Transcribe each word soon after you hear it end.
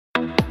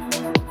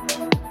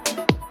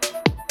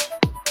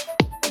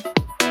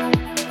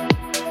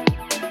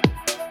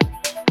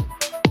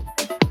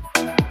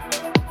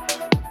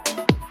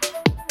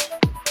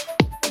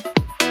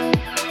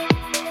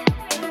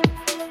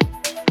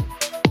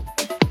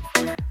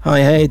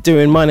Hi, how you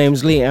doing? My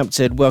name's Lee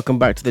Apted. Welcome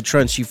back to the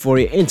Trance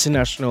Euphoria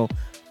International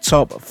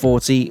Top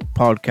 40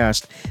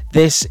 podcast.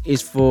 This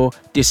is for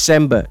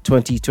December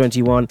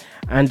 2021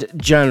 and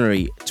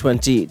January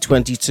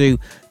 2022.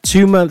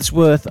 2 months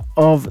worth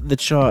of the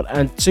chart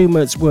and 2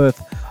 months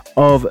worth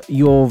of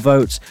your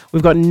votes.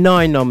 We've got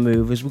 9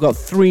 non-movers. We've got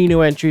 3 new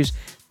entries,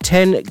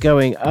 10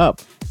 going up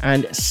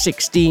and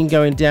 16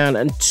 going down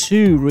and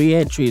 2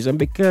 re-entries. And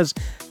because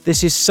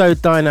this is so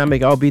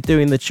dynamic, I'll be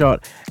doing the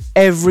chart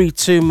every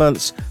 2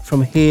 months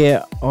from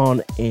here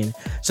on in.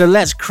 So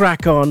let's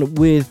crack on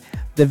with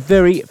the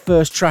very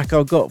first track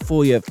I've got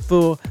for you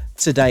for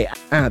today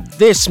at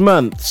this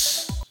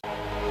month's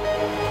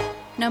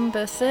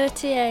number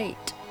 38.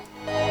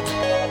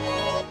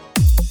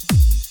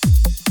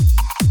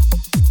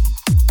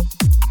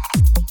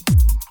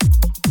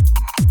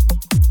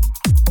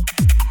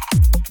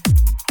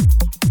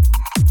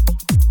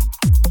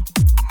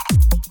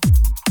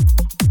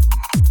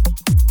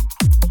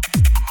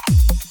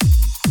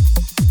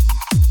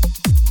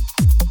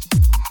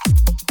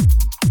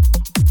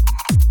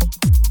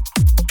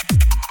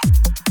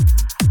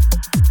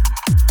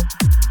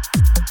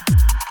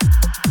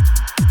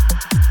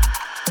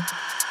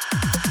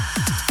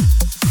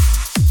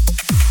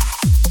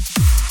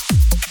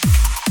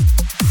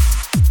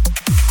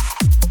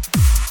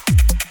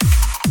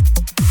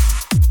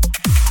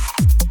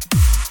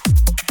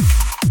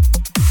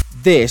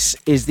 This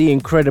is the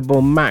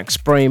incredible Max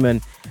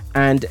Bremen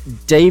and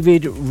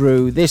David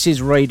Rue. This is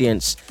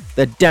Radiance,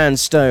 the Dan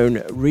Stone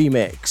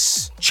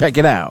remix. Check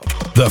it out.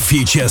 The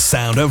future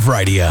sound of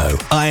radio.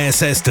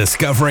 ISS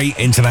Discovery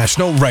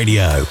International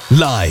Radio.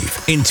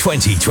 Live in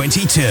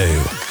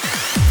 2022.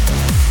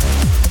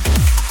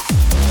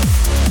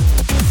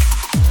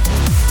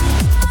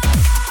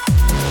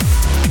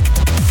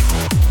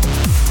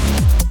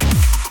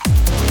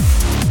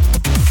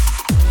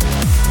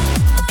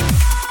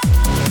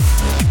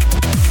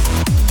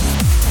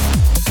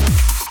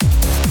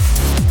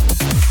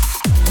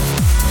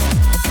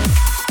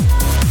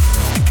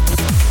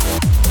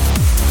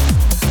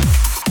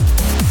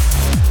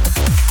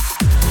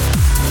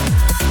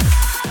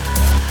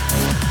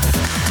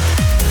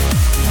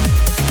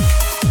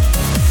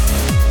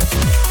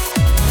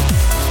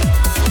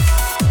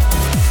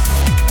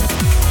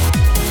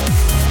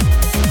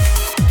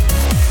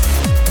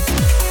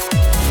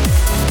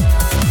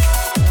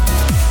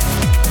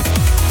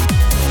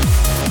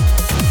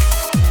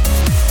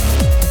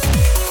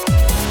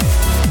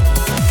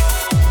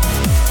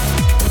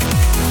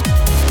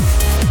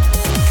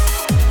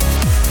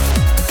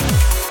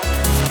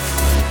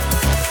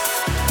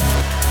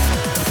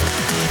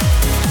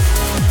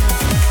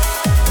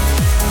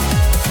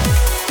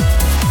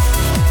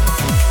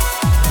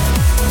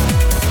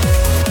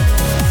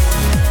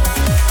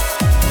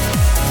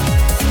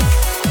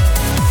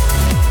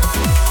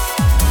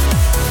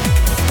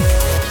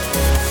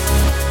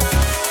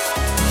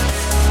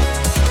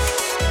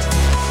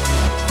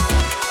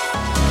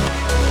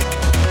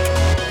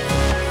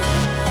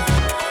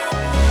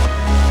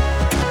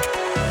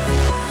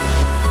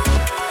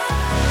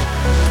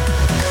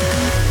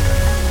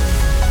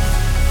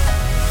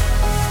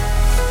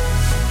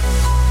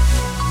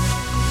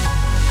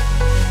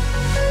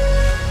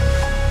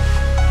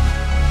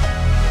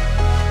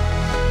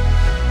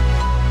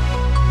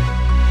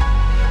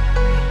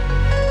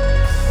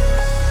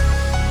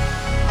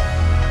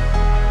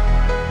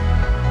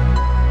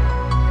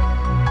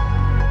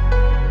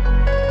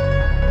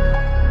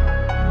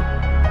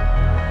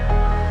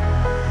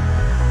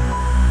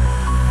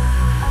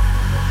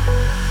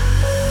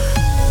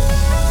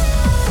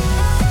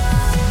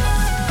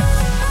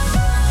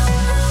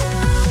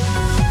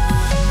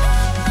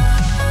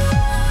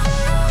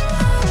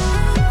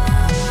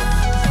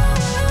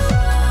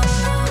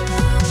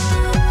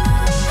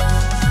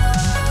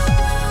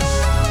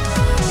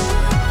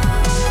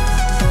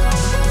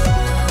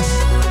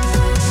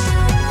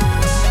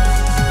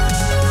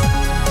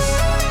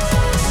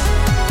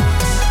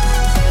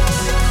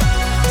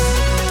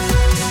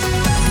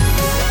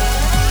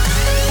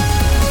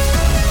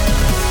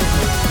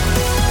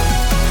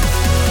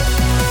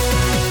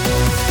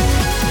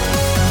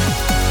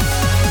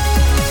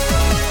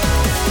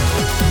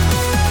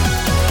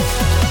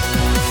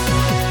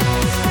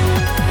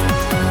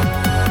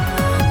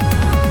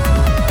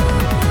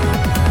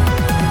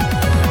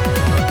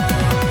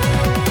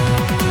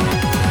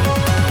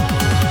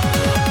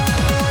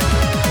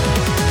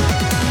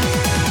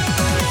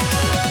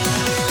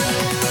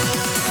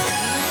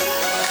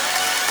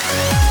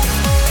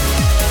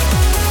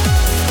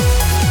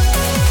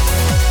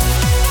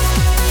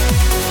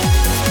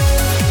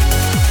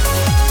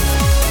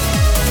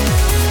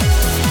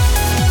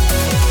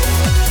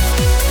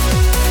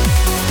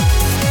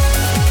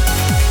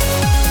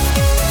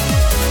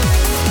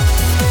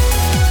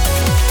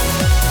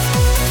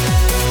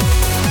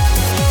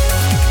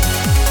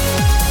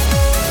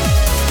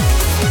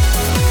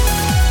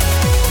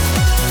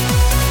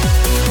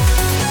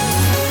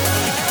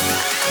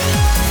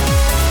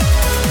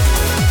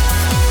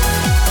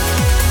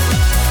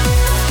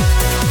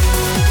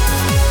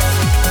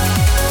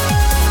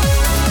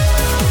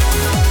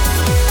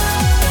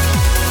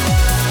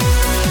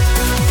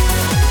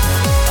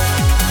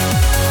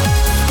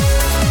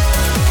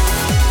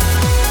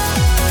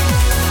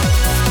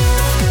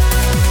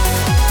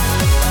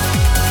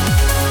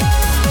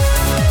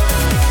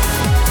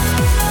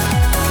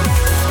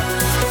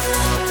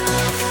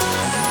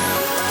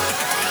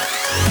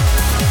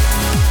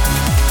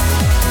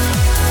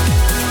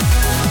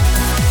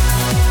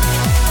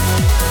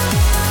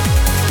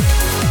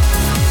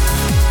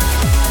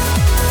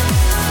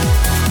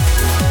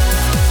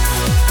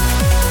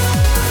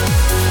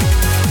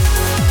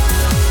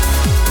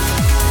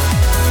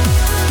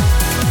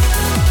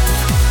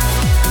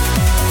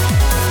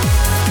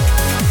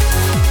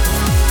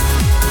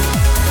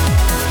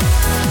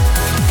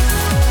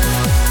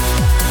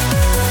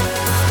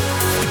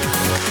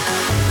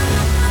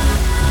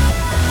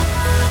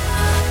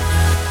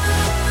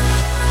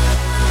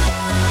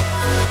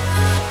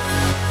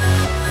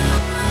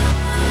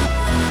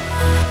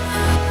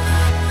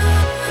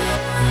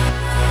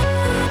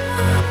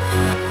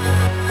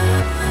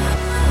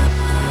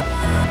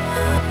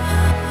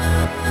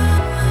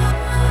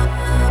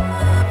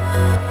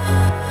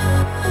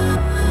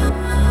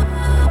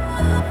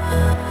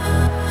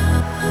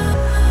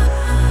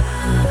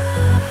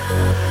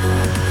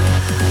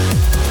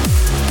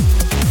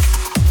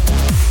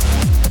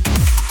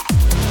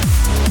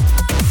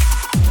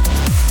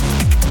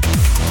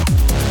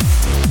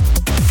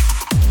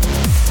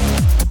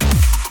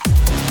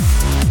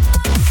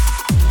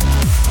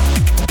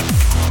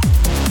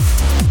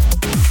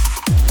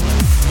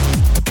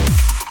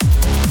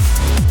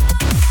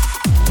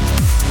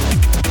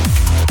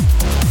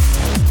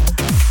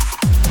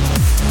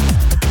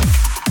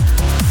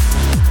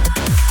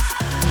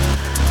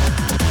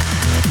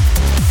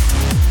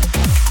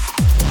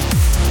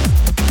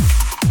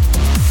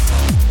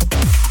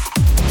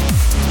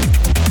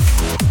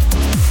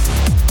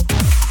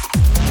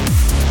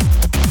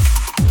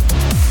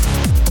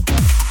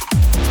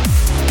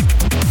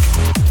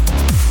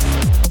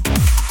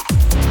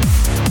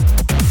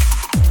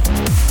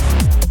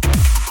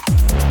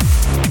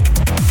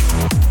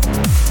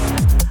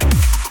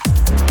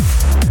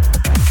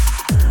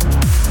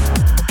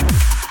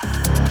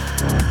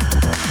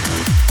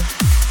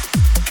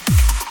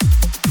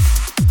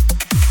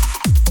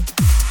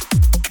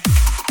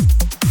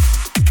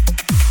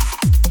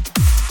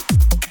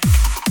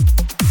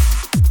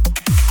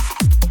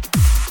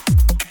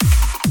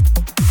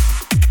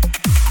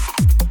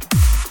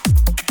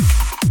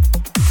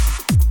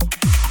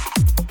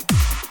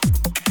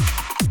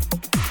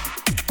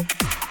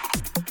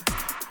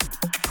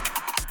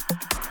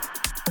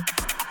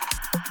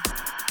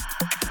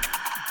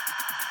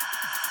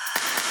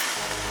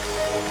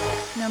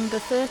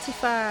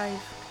 35.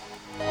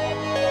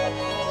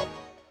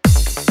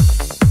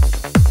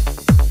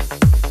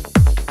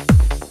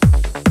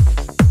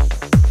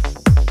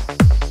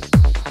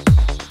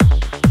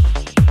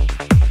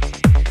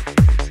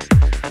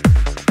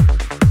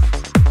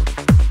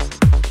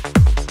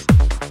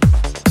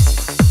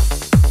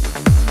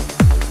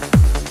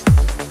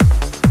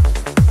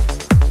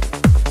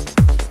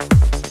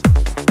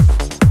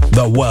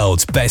 The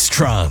world's best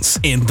trance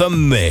in the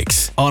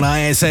mix on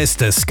ISS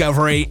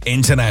Discovery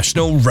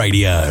International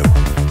Radio.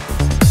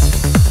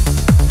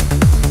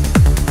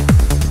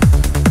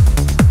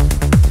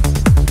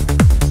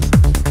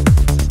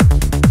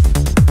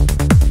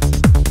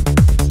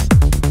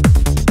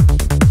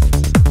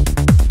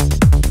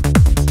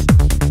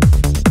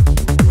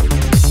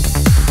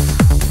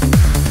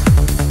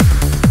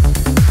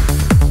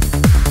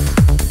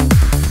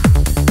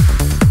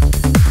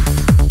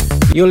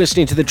 You're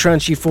listening to the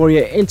Trance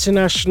Euphoria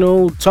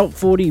International Top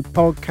 40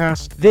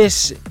 podcast.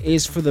 This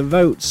is for the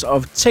votes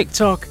of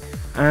TikTok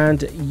and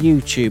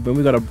YouTube, and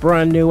we've got a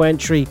brand new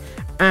entry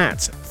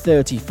at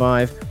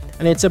 35,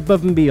 and it's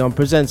Above and Beyond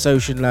presents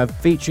Ocean Love,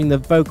 featuring the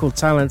vocal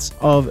talents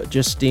of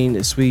Justine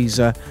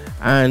Suissa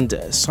and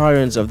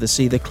Sirens of the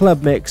Sea, the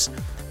club mix,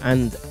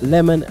 and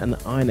Lemon and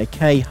Ina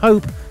K.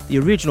 Hope, the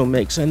original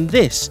mix, and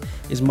this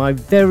is my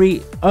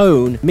very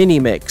own mini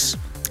mix,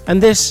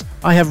 and this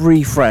I have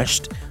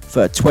refreshed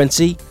for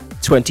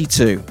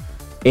 2022.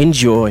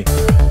 Enjoy.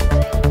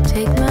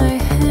 Take my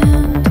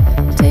hand,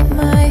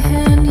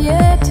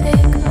 yeah,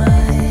 take my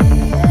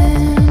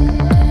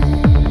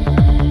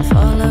hand.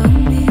 Follow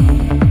me,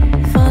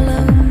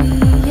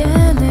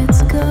 yeah,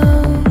 let's go.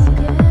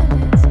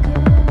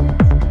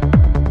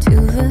 To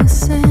the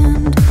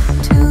sand,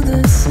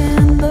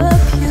 the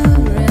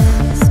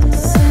purest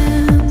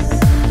sand.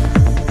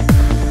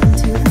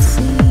 Into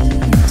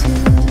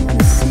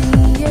the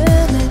sea,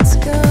 yeah, let's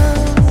go.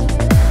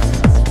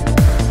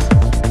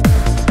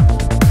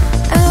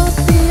 Out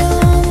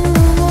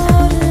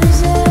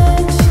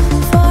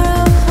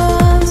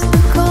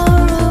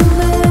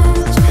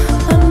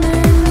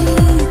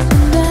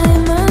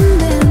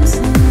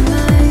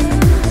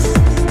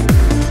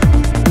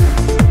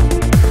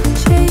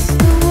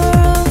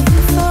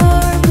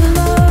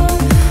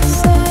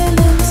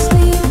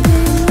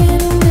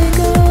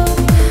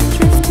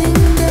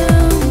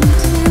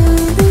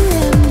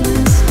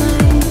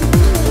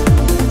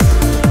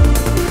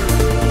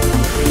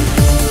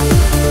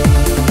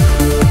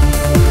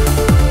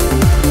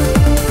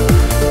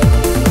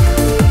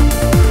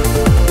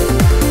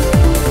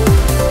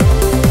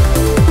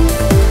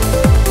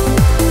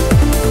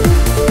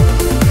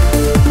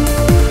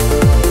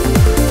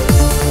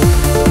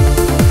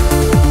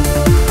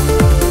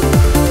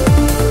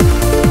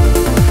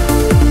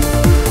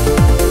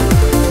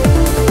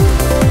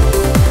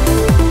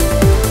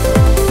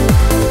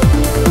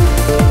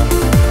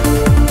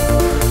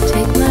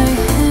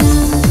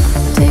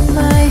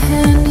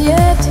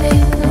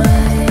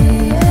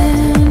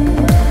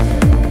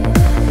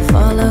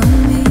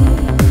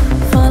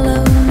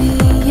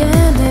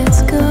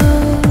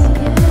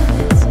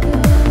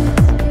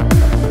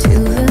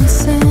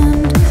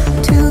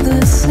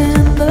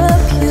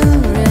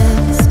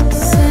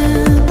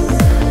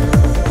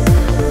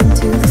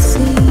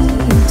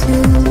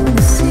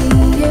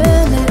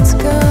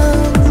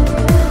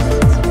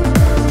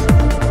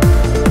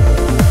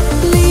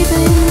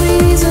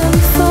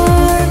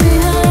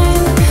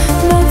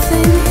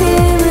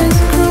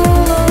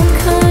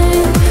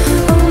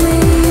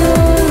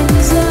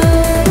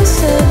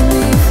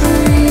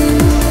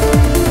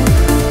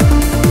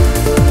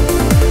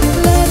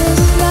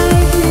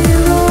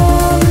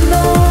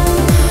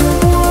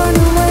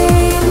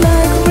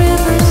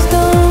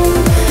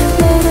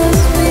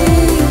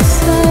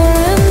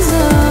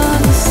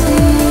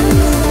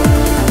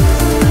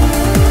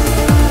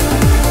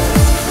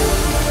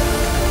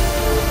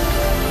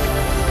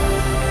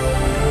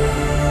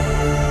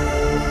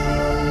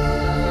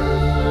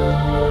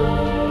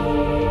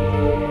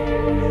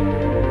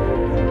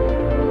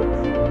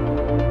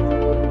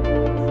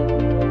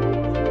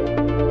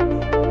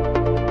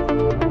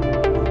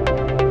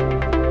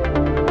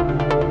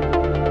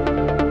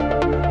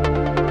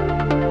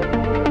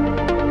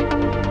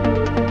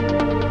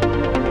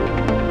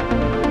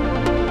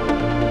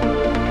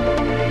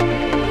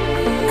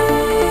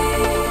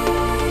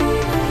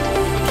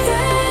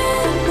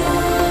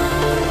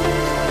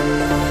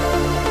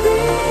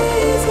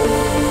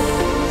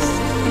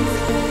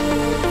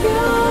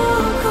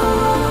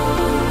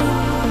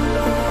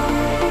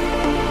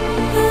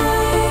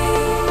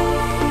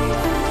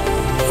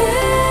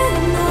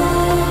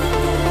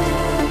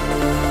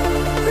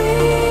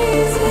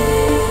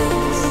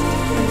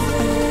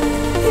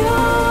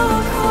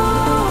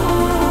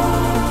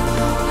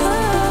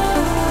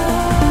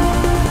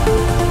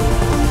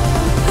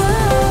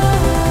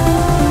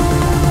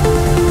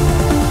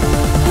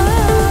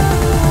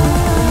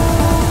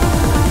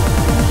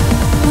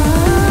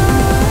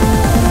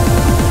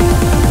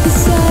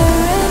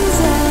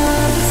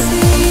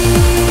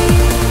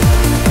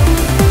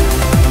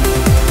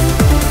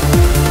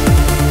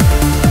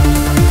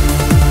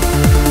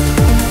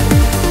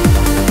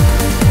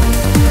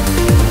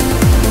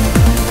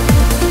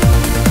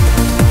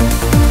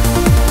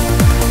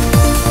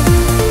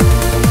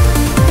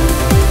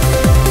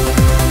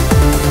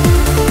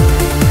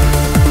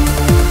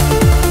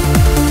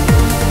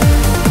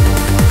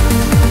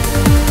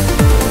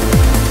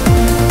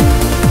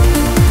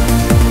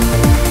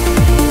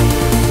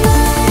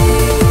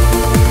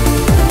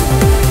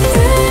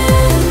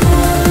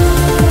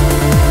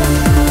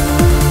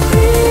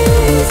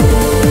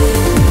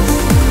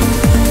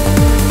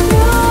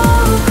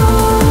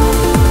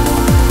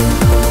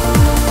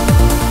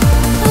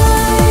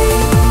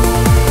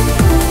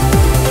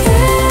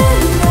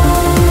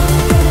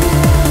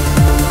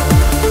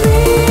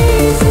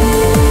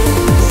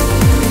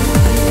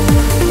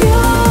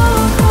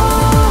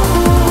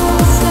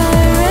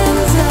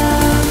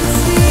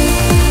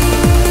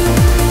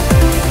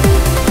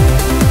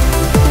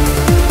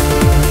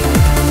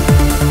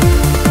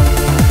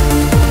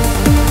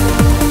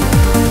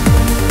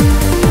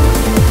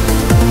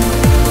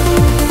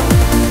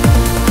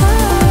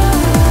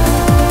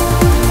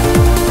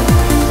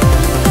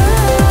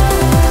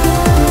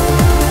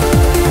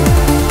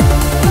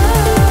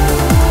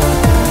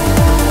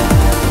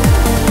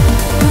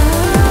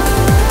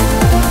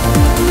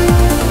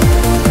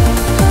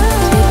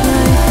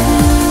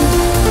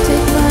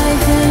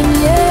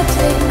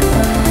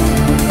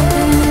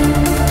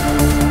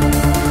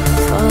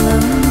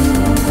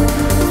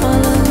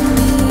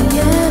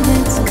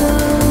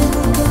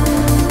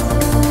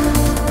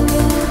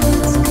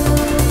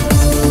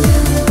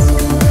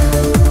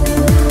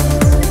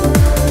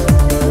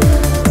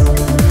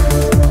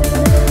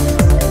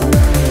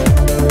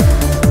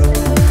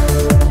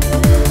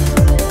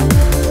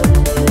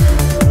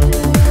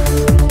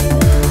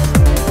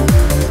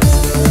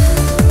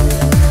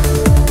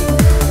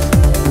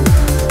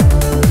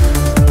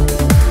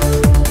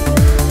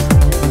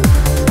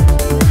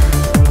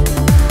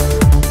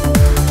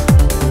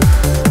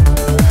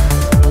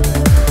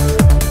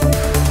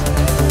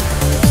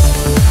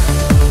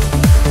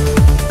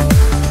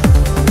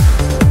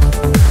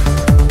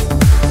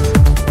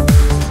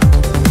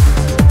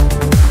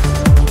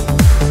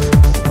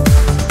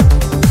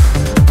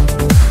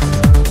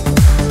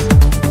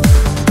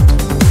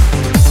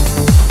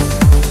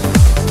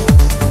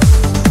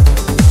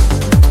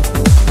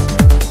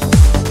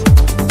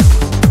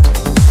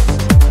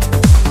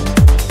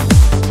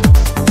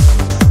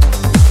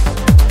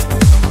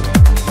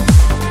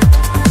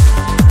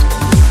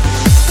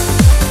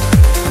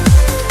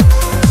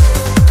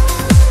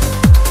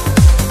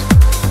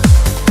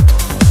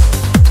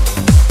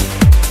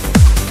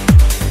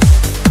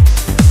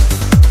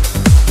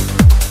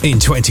In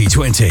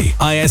 2020,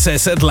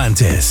 ISS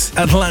Atlantis,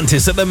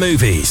 Atlantis at the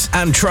Movies,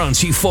 and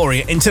Trance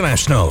Euphoria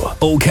International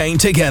all came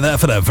together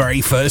for the very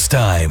first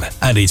time,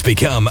 and it's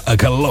become a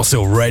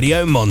colossal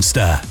radio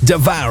monster,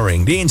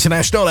 devouring the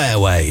international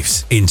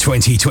airwaves. In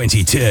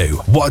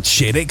 2022,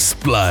 watch it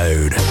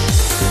explode.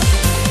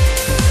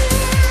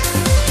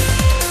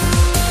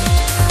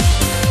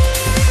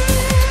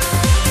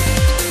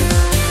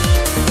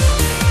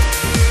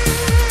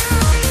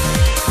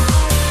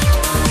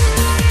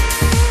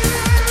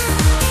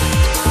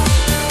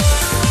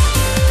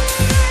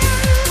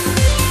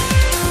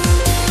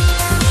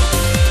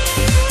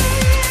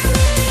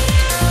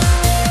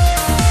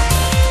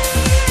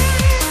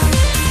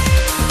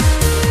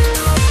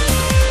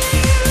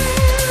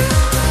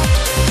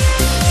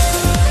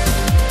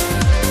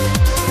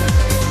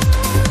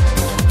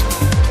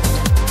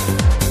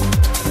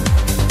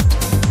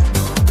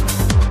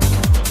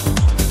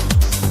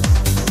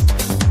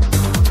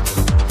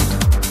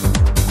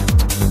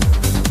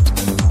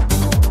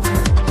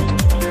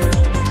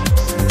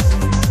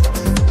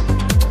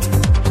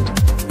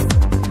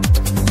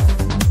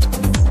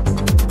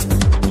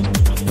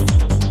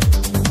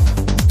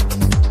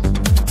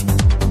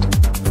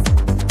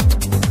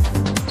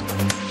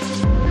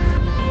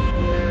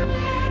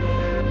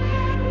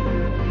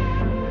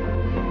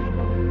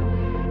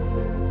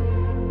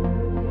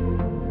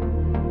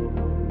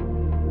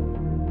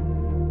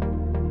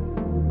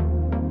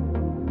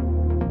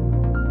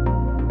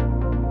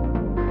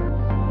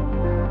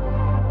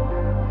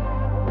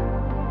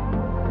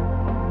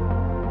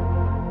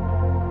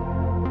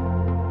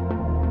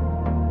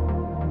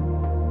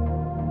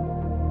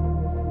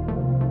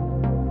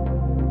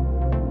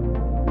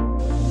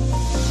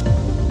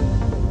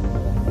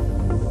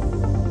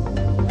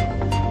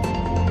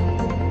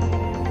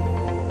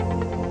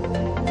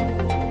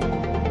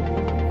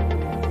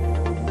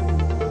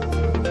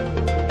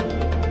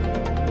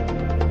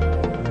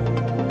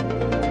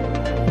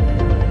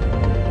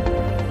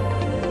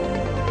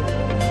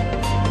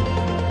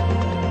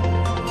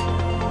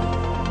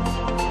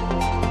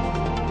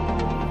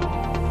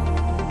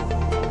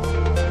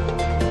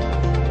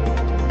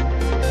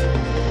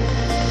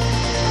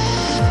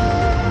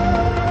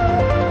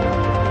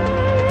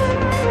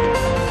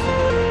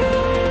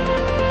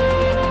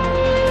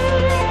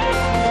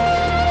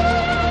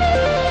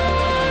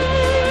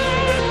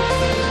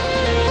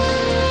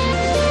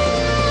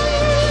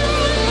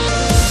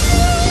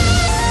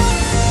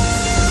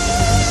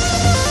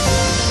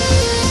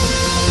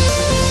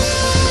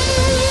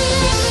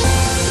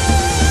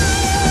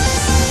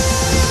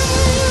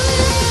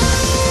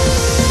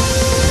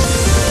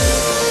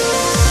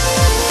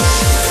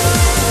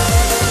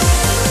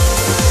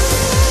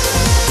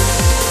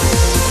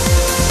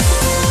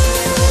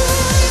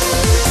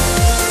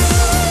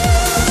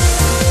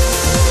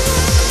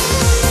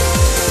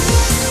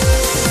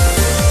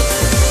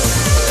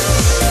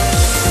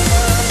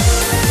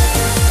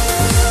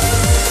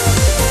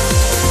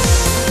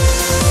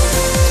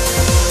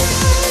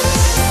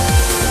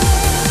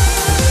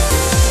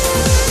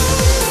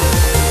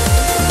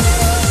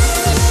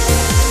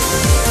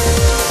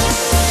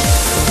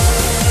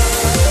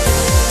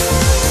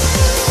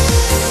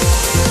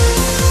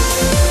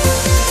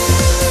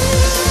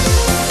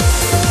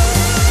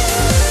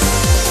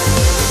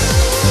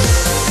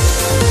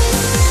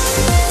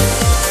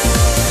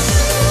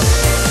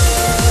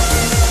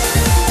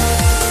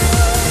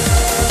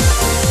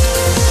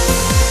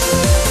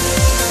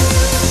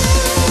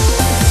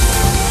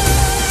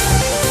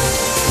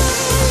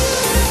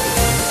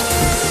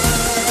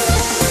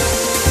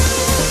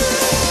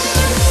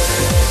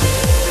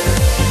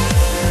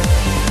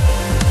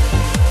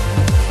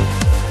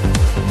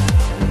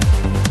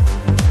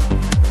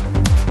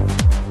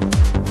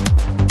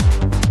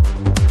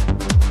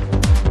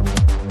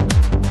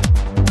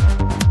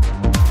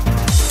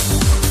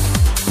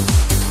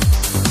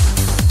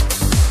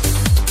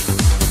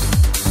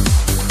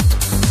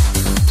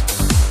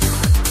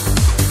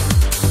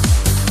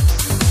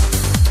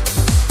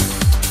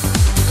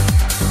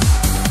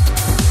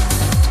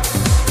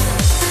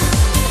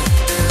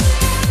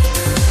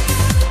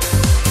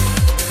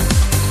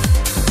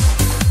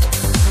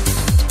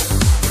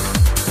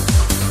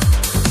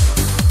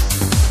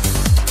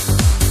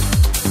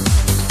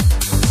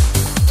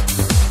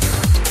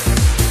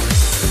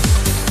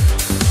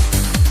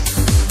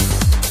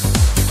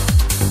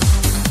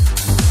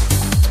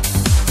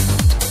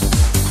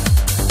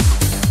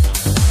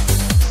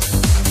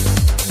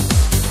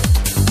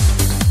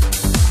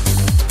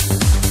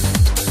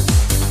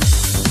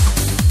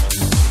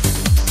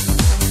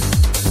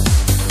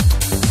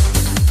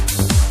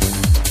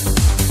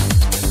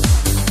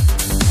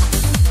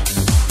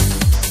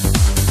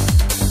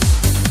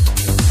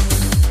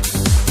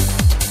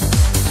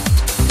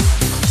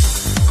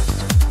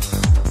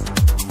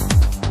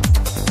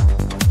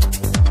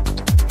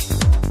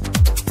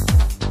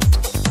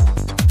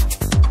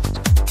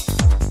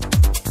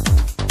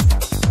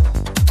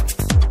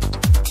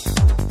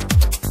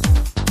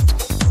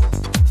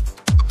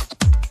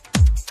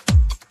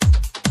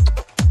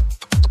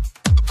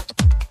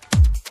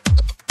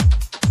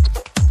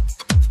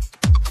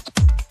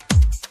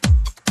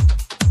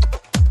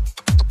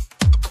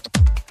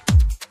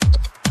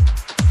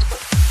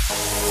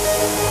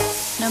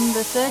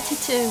 Number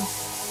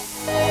 32.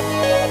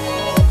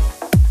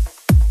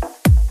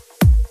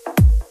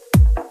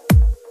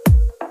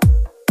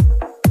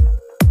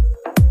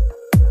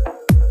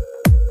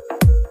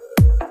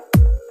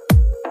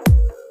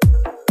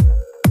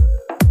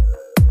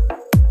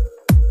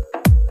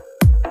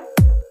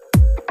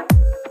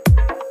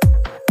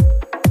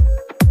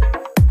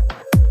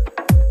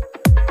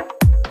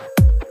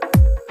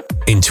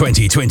 In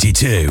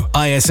 2022,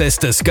 ISS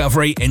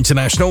Discovery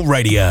International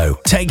Radio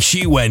takes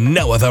you where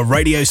no other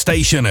radio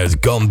station has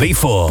gone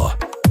before.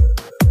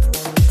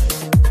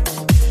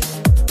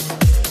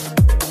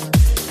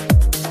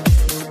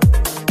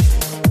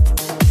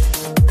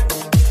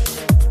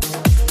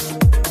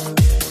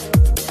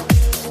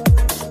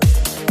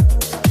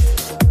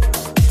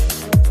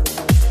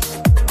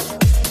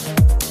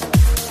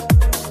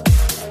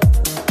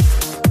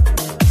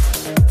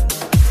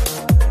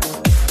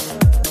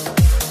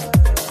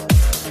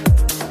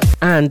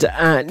 And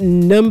at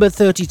number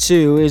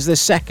 32 is the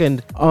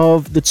second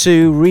of the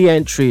two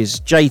re-entries,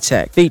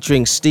 J-Tech,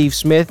 featuring Steve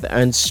Smith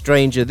and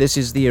Stranger. This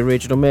is the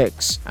original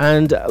mix.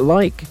 And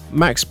like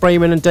Max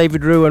Brayman and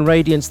David Rue and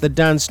Radiance, the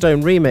Dan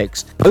Stone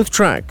remix, both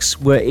tracks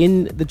were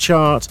in the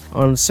chart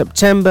on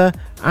September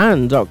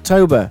and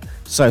October.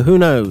 So who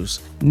knows?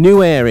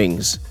 New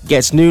airings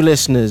gets new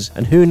listeners,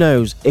 and who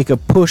knows, it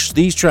could push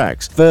these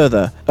tracks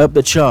further up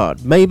the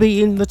chart,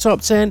 maybe in the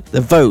top 10.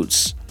 The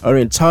votes are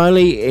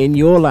entirely in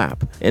your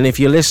lap, and if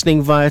you're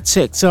listening via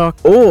TikTok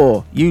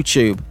or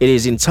YouTube, it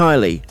is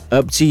entirely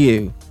up to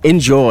you.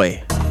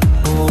 Enjoy.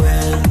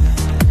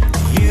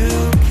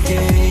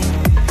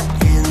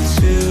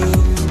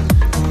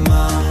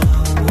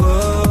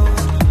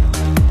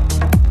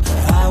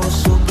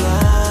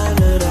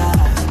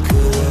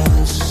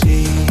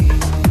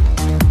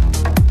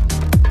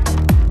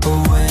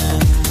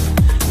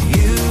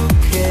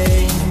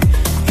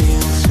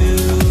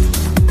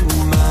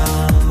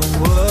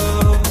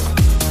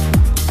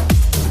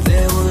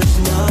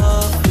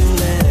 Nothing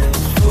left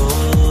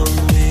for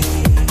me.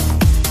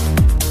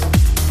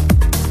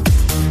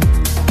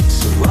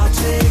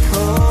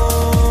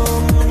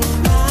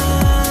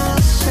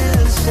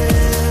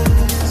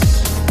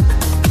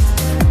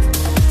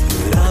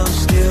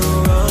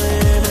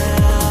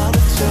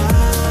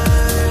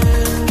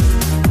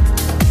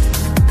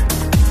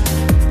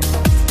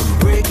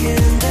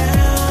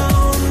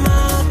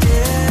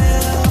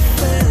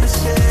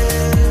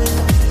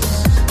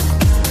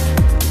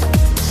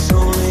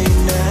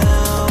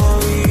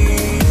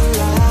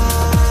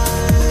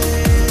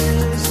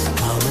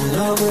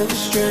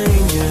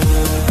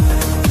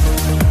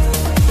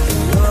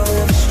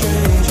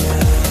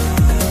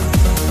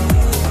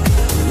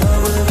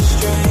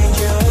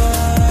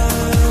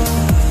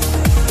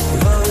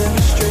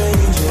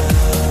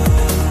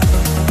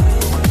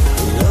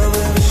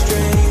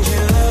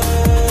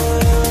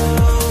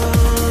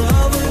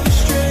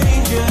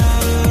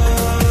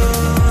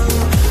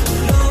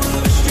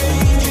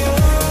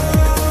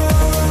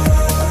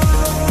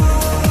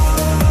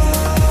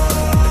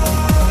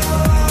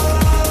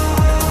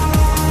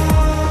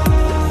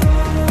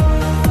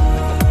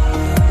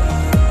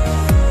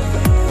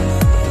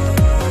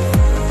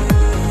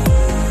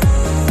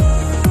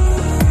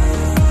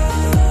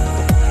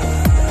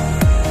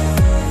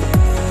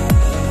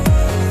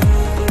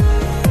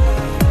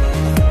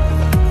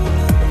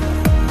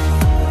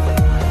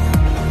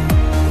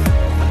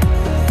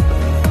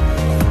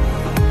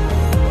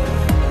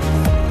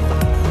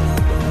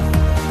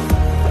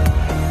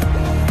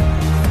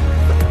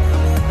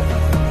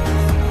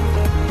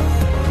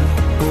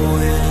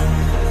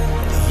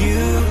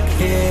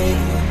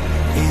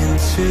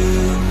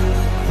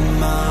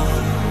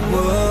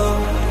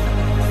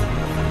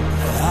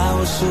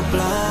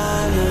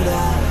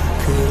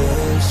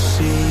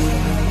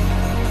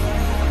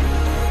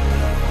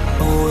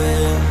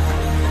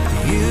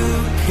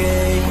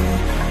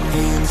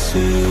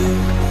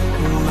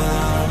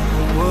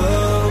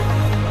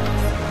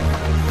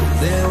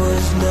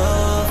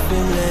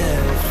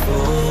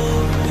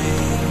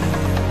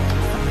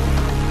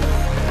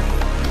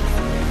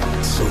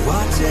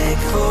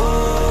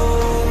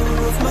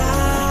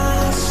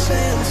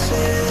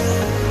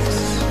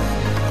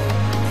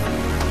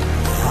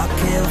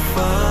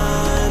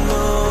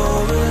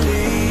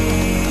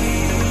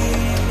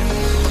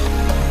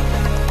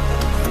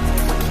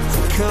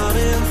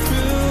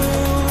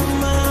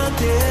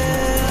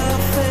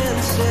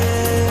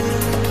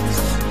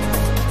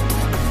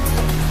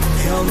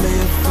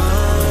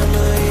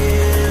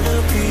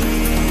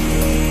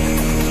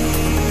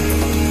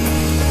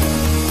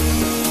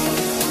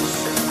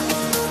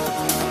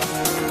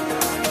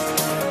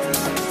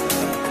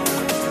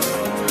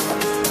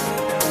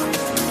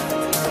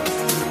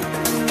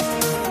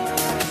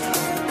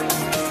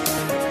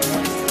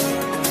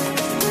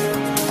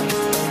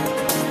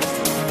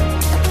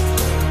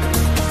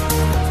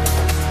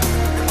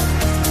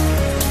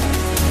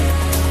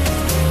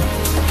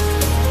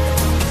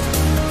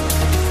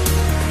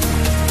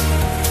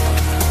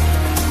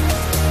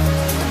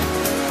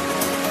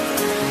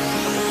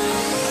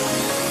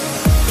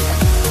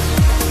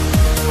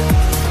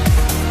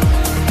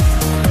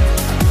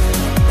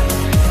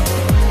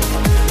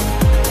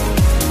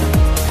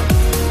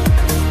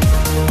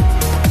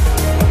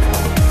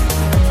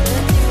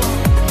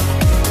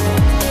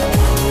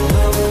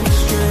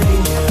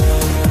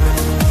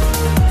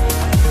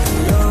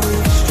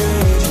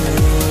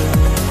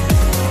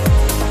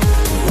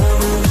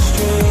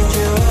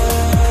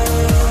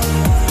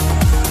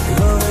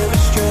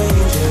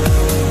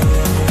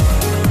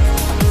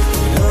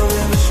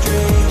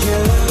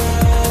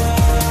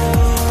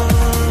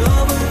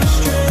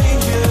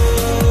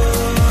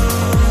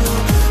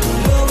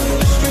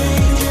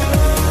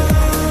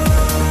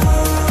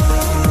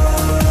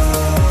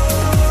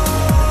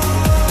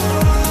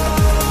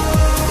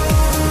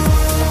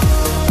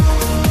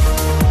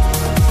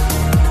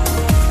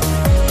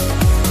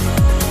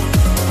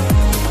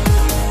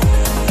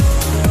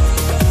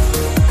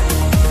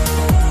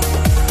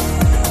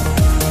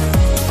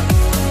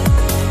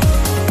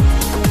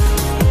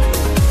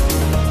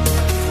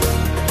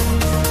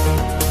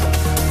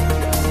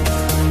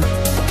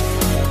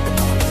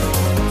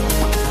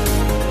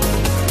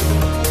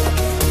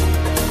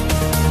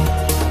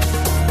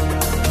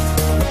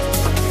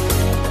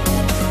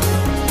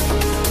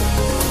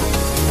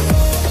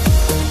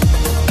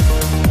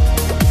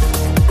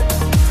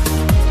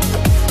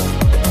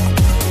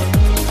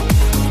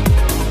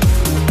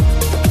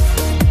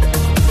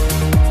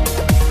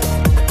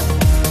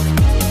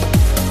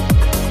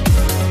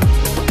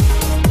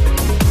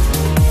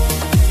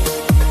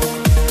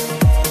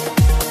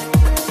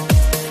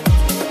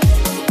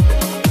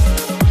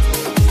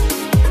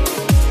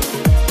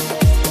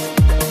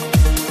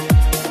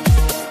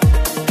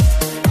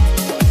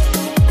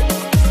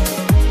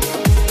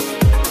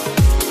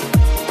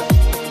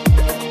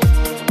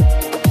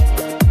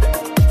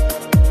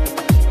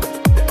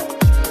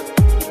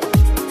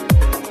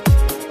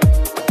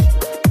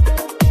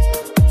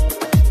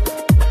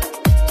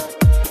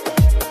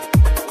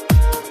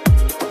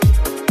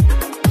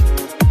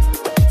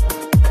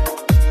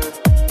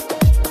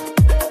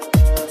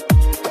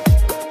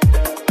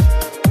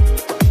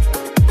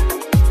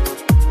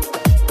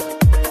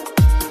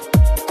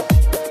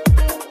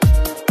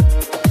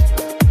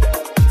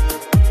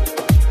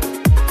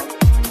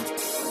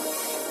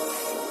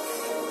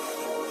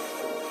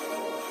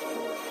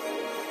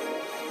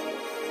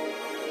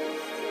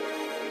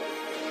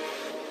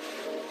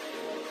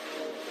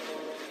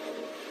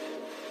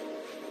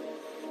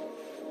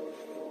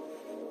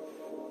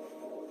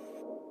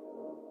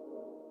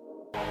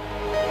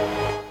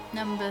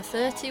 Number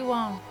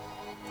 31.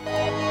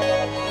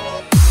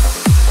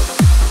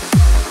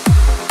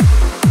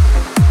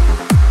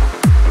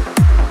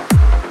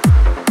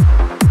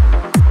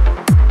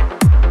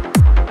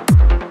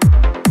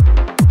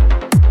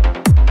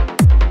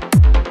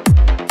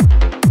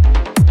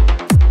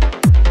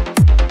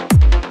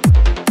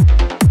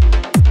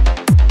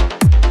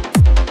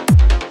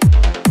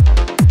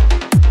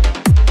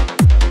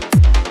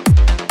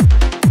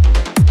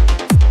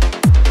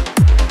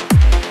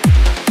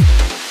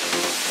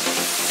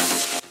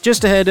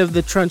 Just ahead of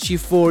the Trance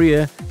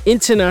Euphoria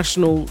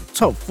International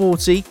Top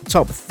 40,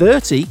 Top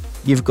 30,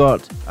 you've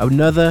got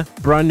another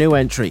brand new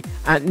entry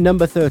at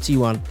number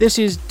 31. This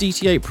is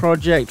DT8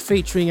 Project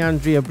featuring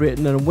Andrea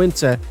Britton and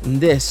Winter,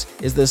 and this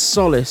is the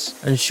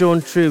Solace and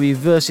Sean Truby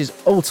versus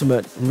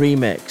Ultimate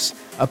remix.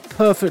 A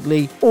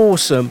perfectly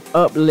awesome,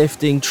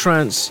 uplifting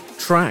trance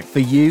track for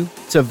you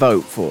to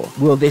vote for.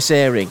 Will this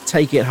airing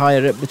take it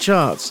higher up the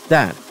charts?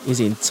 That is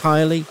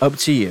entirely up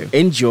to you.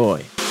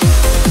 Enjoy.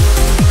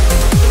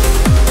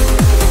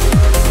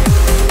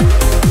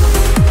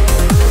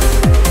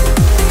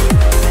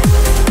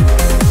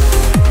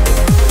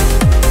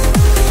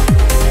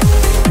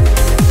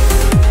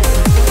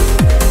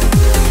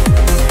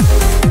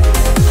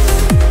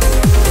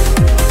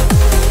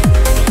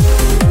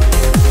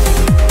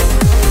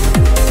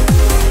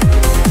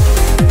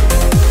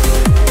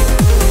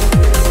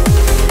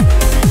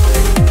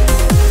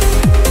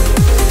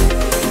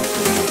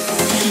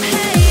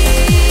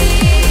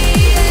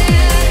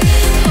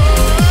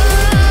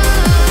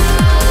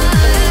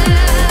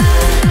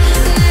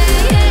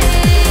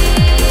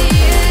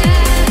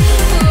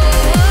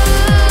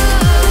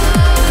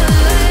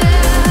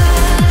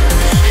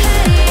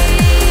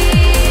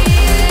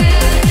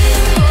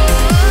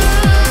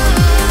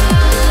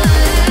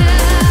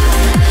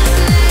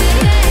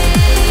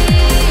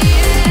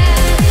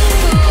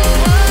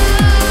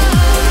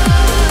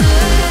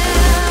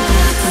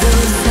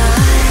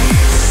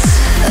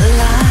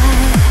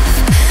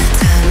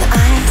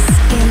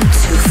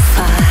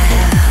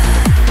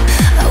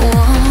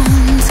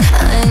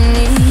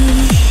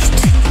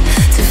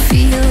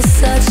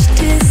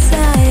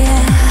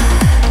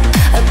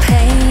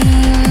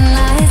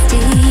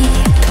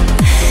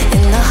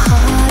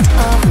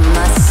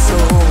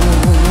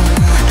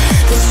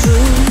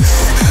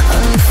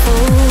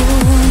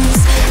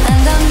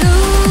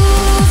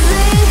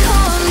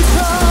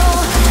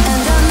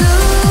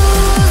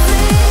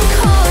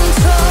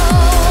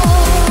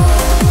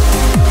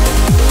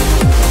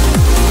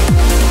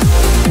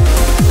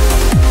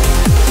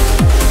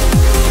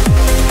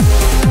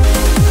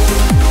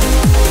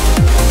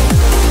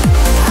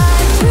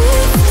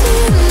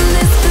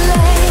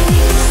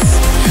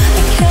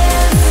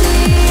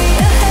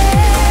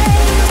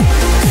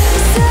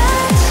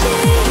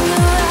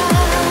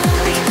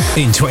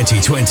 In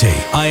 2020,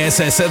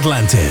 ISS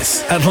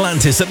Atlantis,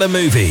 Atlantis at the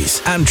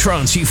Movies, and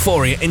Trance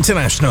Euphoria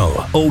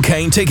International all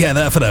came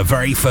together for the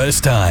very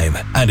first time,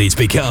 and it's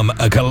become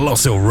a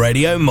colossal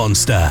radio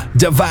monster,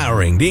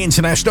 devouring the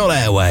international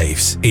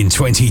airwaves. In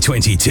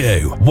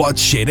 2022,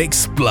 watch it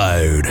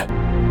explode.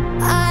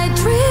 I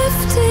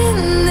drift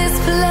in this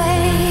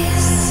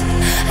place,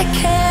 I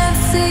can't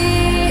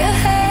see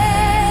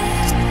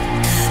ahead,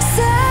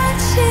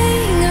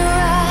 searching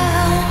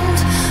around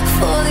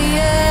for the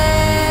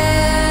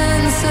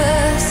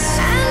answers,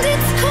 and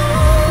it's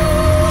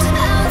cold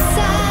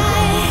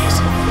outside,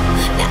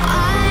 now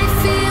I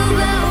feel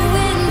the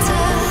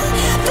winter,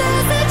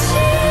 there's a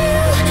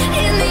chill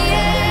in the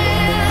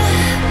air,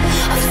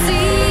 of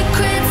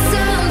secrets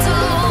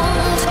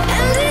untold,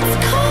 and it's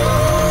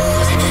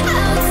cold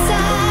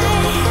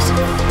outside.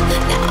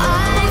 Now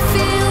I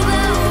feel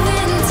the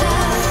winter.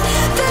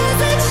 There's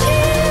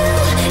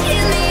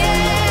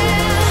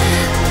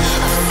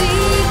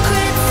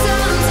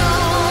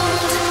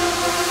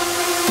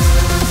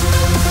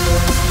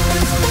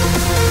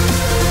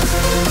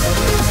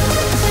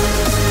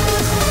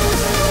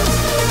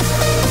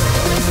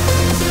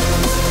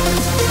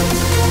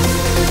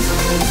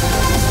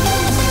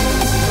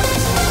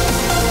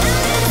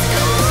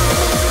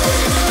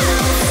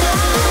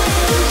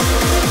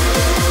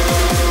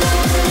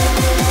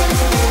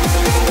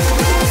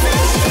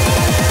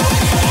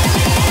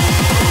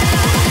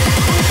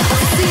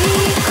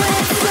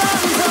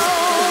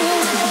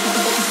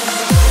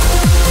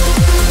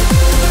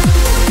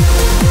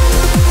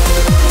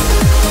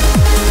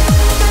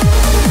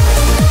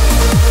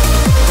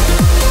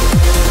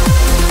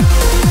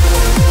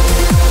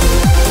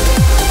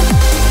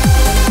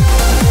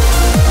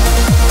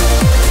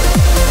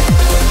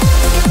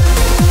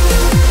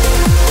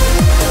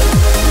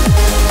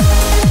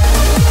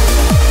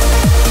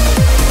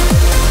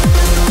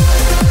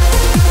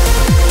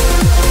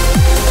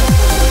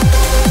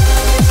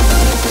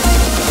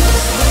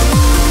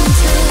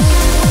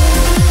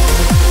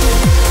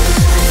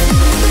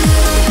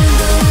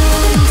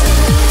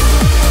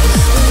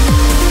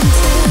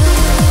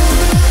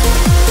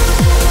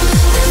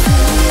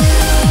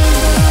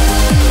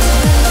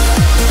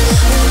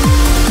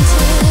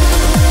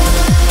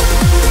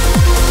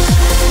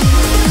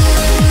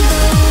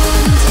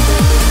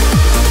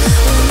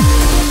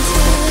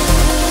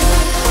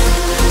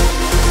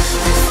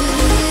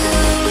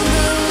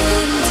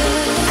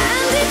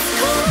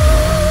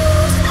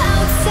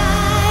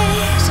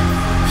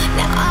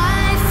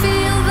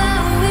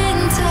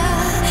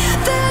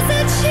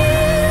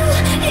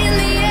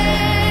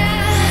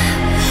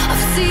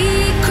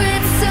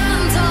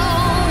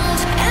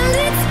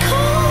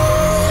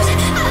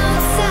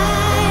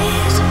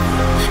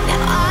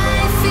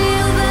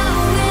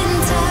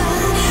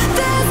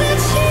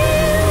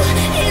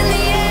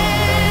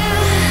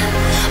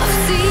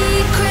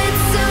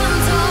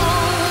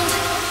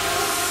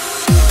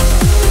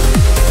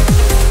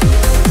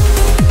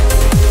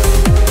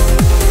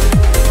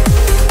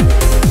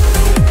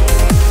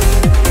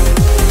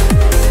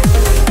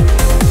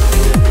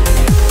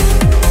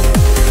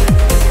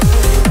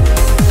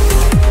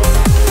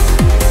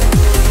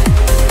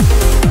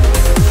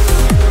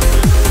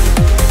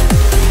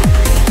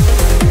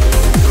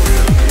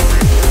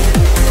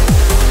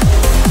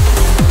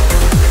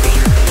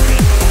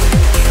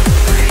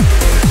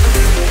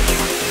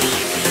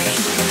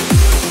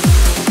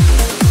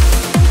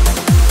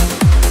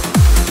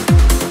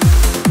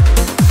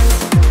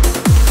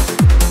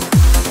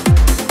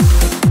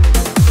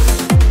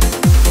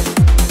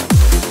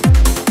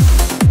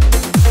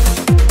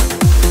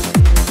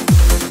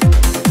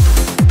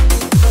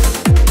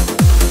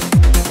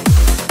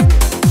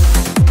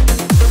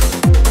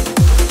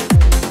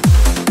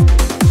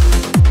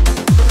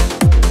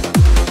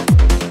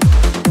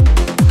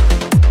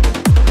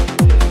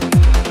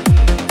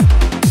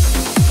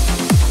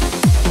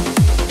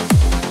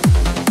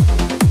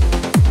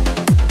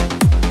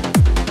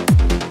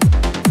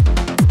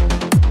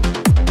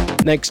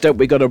Next up,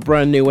 we got a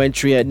brand new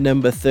entry at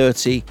number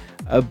 30,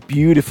 a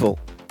beautiful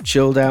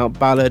chilled out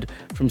ballad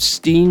from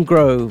Steen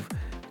Grove,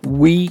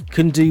 We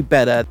Can Do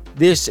Better.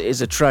 This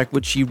is a track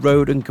which she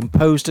wrote and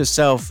composed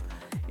herself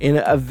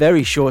in a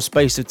very short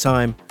space of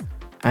time,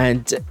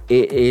 and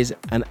it is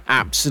an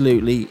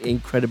absolutely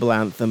incredible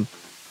anthem.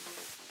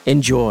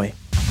 Enjoy.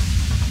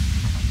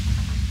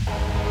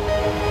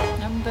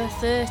 Number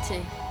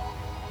 30.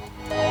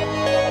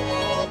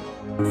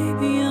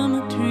 Maybe I'm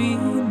a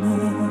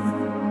dreamer,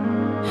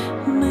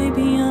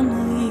 maybe I'm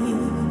naive.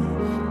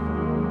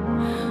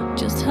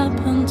 Just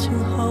happen to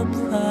hope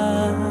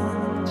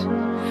that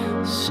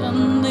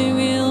someday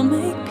we'll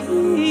make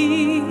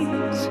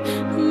peace.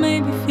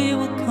 Maybe fear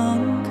will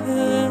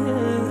conquer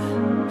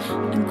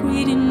and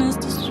greediness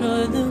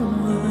destroy the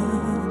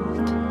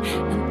world,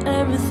 and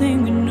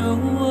everything we know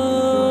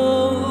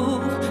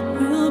of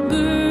will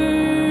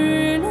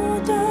burn or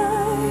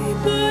die.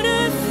 But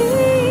I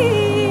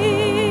feel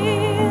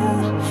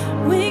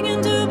we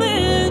can do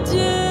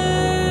better.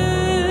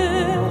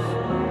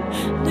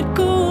 Let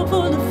go of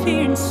all the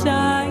fear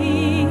inside,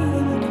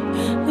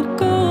 let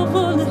go of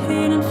all the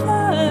hate and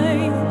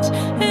fight.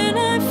 And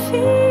I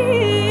feel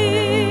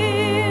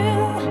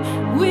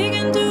we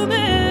can do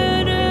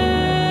better.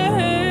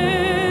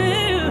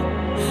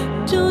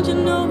 Don't you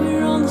know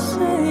we're all the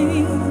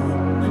same?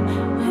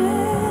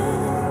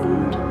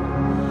 And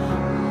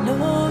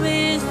love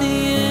is the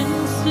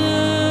answer.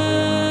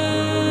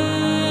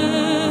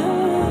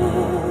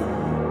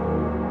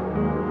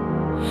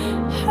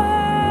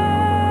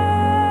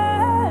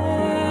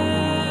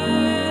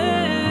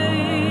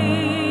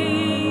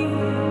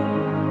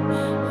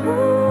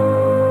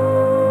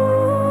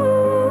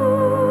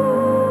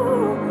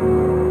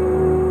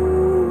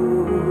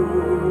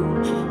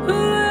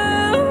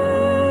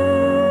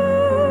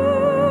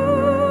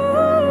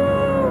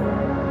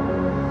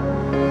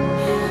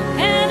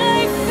 And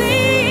I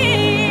feel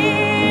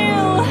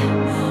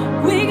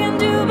we can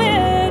do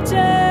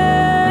better.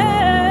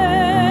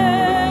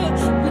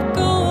 Let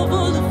go of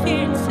all the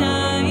fear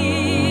inside,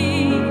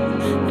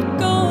 let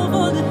go of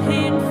all the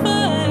hate and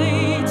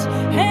fight.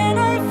 And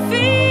I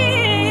feel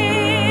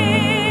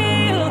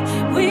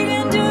we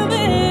can do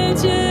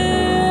better.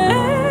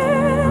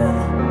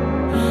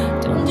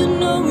 Don't you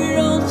know we're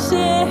all the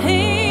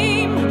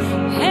same?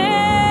 And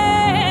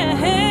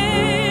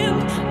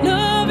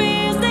love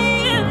is the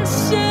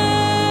answer.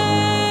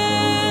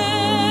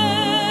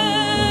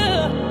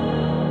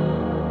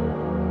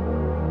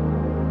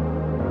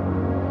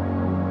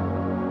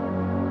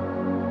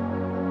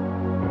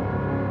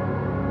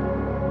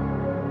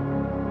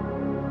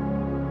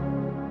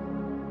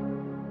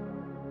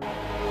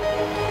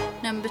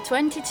 Number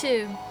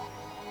 22.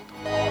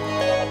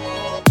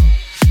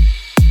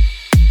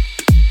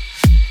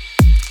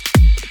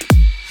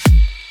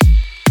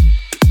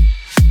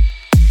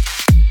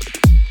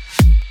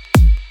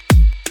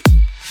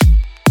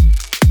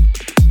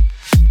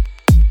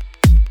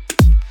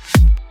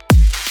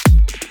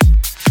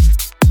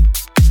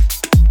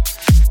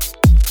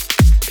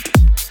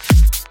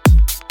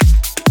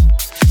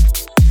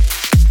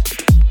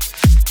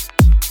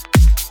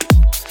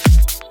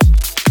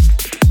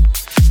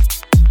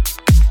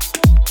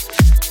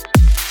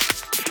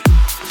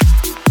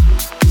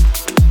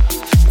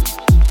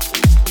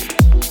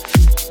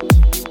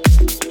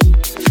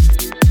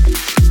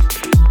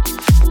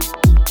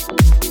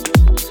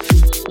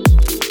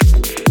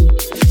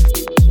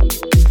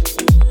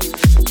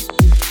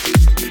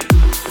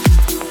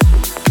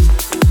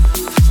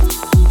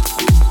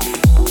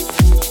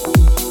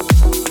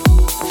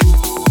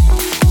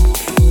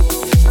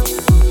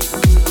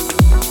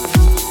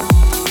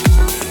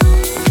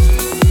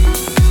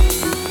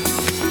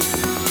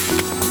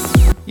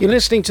 You're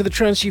listening to the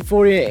Trance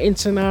Euphoria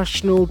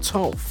International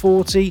Top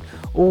 40.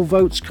 All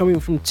votes coming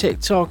from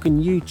TikTok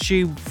and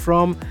YouTube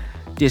from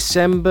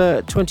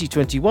December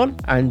 2021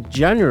 and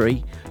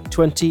January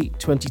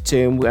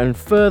 2022. And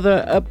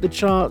further up the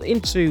chart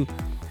into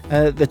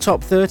the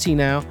top 30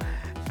 now,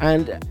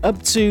 and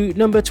up to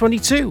number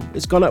 22.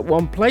 It's gone up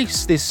one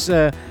place this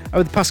over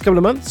the past couple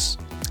of months.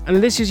 And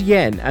this is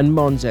Yen and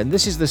Monzen.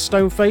 This is the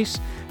Stoneface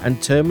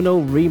and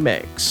Terminal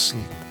remix.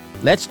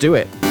 Let's do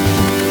it.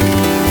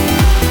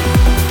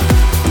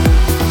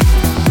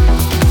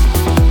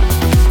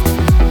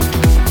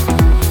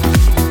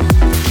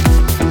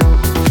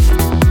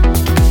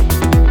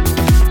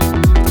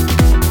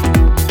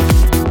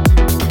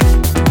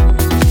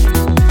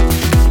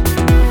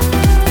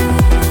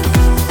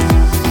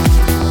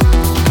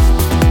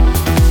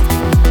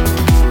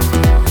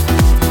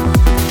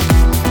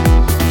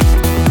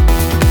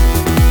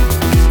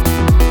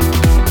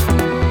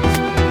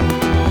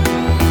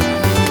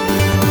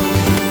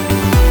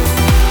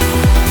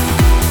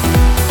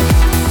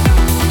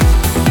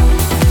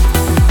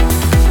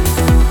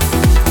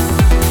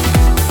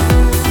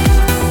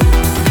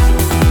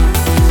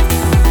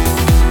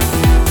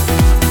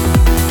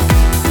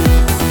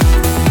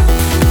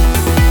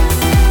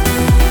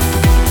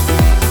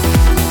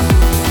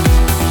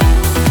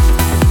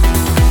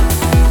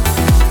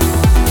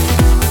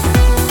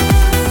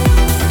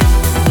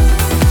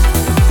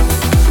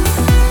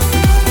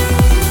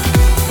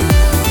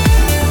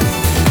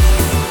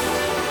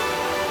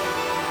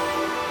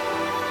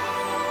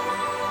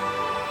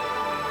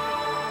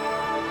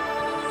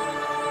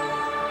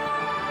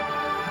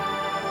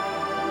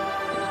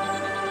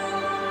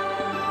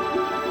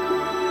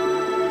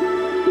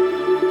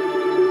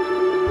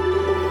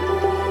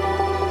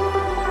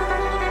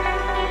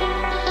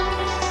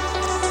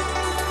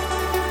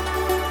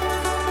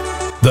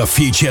 The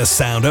future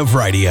sound of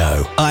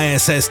radio.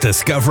 ISS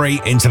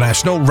Discovery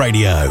International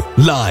Radio.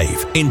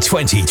 Live in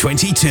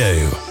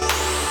 2022.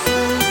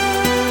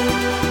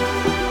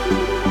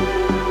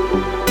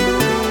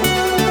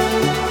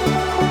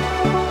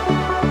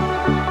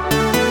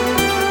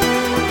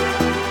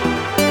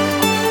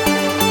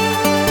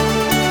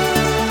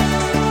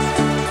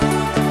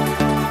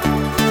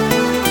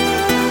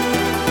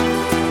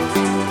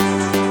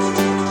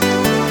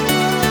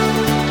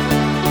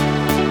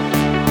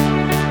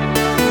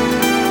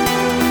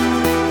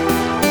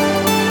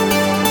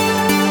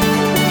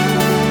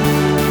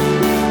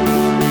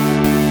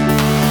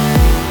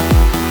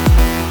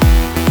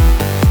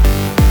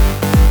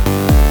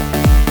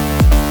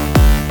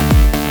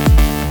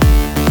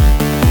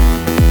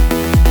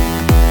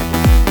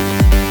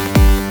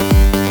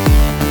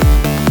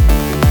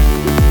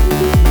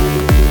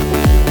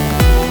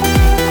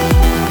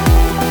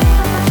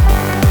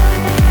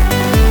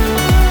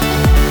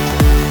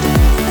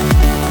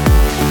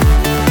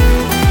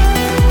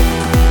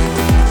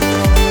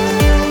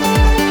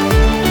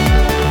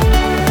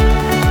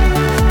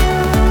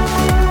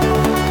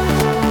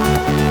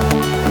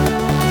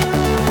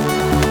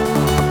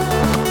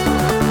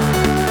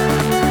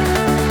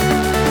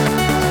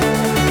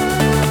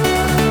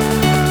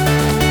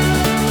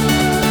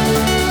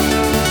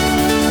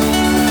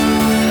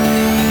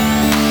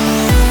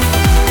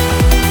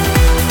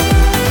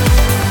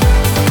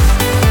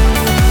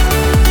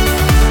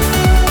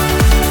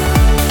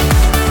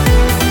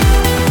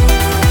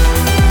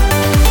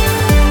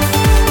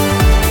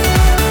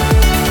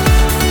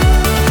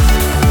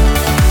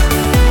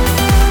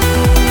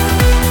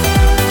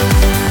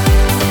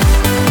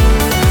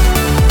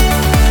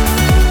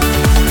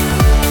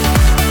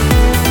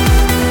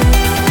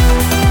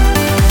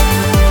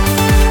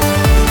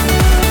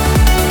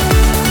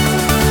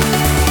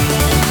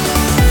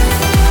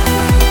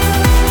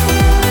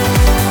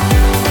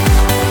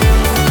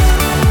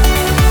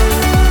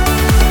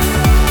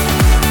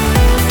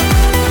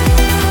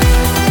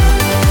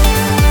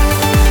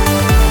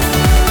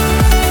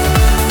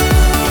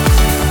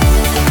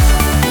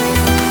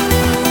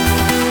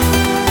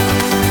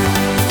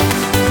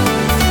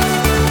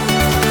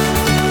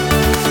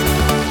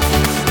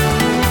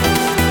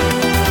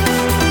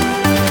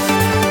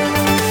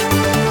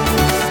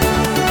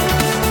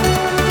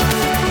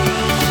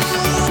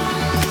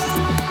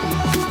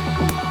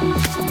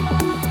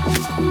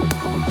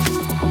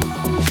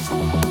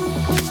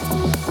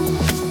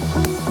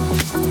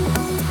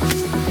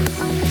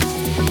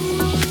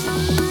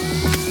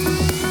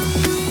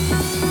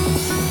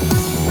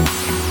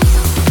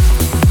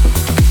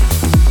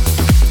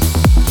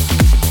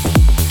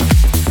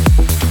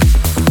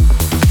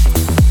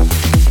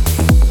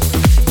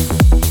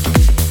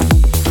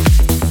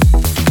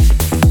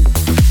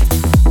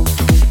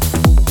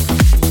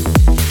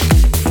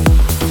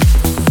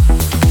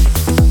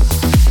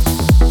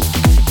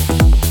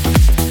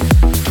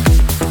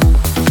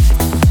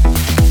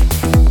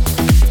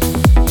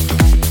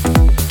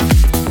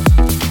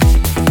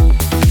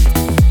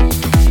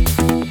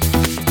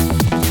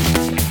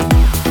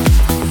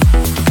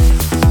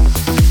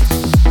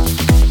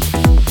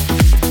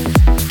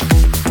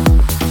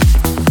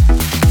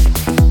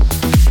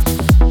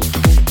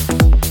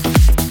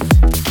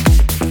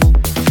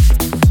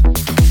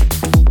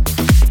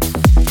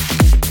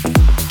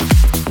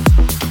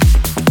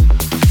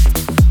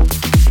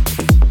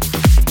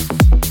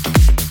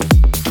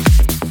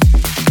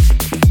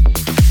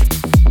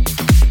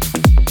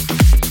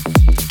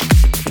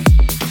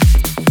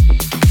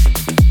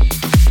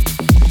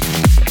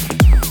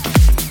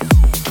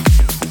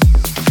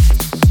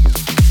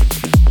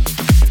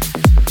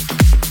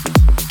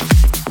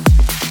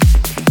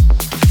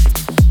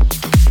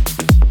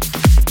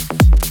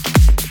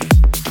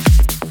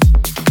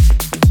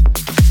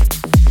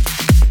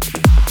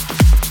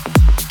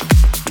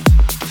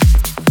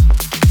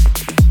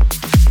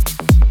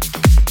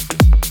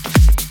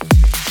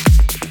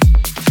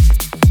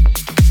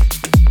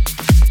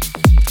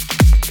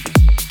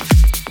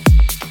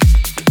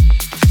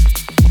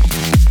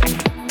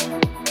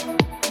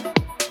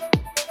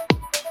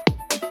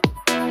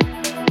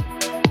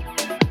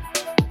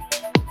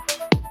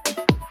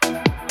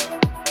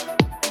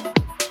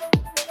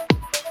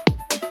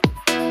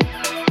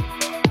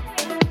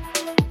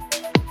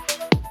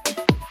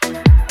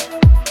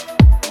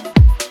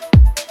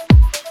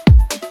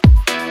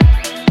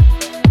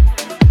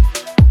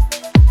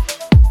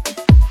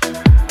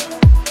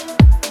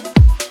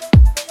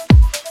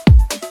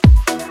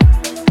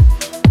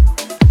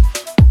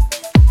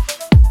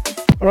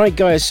 Alright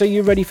guys, so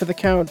you're ready for the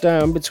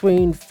countdown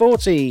between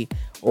 40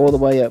 all the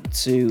way up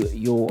to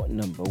your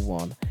number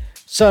one.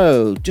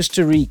 So, just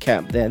to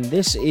recap then,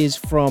 this is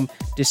from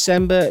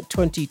December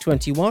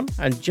 2021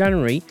 and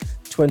January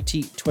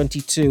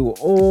 2022.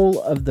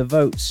 All of the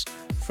votes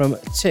from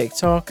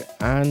TikTok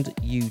and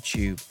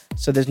YouTube.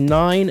 So there's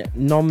 9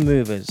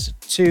 non-movers,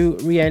 2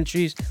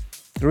 re-entries,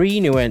 3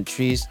 new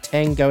entries,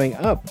 10 going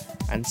up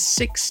and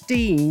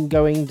 16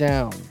 going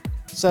down.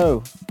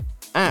 So,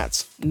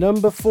 At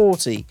number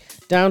 40,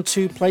 down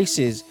 2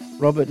 places,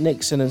 Robert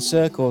Nixon and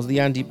Circles, the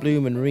Andy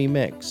Blumen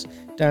remix.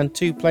 Down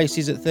 2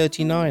 places at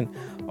 39,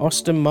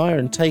 Austin Meyer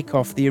and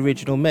Takeoff, the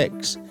original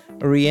mix.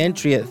 A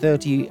re-entry at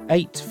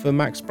 38 for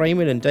Max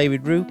Brayman and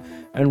David Rue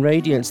and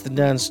Radiance, the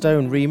Dan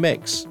Stone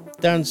remix.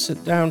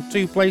 Down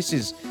 2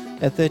 places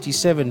at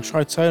 37,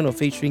 Tritonal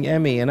featuring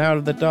Emmy and Out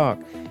of the Dark,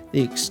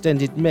 the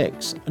extended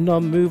mix. A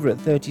non-mover at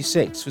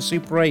 36 for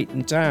Super 8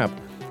 and Tab,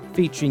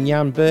 featuring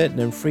Jan Burton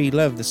and Free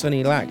Love, the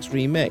Sunny Lax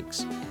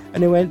remix. A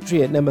new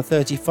entry at number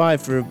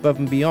 35 for Above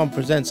and Beyond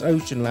presents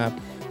Ocean Lab,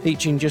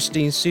 featuring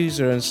Justine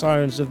Sousa and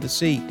Sirens of the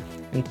Sea,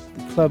 and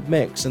Club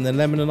Mix, and the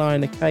Lemon and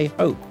Ina K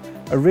Hope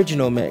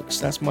original mix.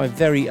 That's my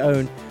very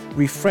own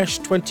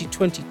refreshed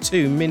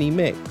 2022 mini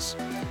mix.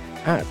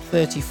 At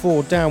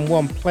 34, down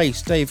 1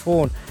 place, Dave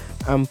Horn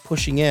and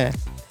Pushing Air,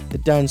 the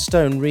Dan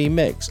Stone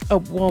remix.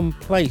 Up 1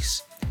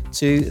 place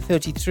to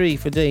 33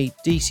 for the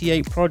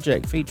DC8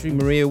 Project featuring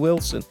Maria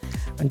Wilson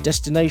and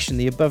Destination,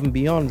 the Above and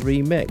Beyond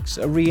remix.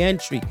 A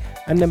re-entry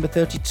at number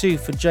 32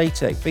 for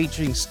JTech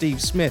featuring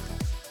Steve Smith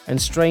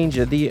and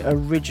Stranger, the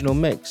original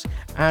mix.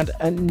 And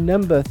at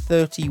number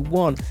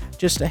 31,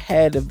 just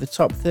ahead of the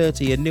top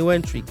 30, a new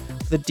entry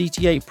for the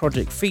DT8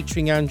 Project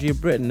featuring Andrea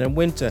Britton and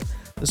Winter,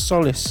 the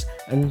Solace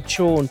and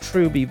Sean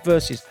Truby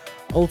versus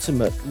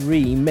Ultimate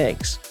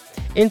remix.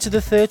 Into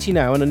the 30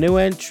 now, and a new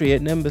entry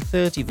at number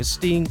 30 for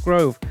Steen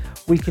Grove,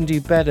 We Can Do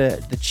Better,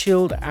 the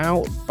chilled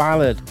out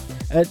ballad.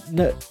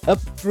 Up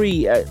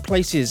 3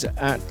 places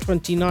at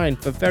 29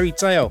 for Fairy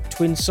Tale,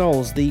 Twin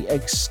Souls, the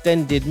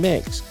extended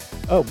mix.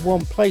 Up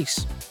 1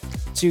 place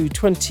to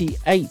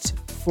 28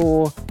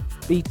 for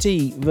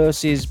BT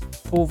versus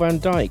Paul Van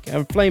Dyke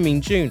and Flaming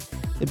June,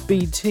 the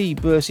BT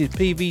versus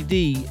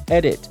PVD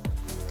edit.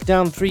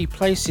 Down 3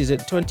 places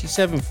at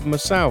 27 for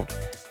Massoud,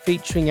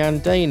 featuring Ann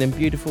Dane and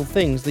Beautiful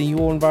Things, the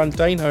Jorn van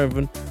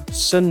Dijnhoven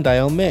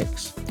Sundale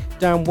mix.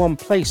 Down 1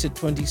 place at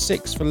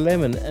 26 for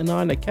Lemon and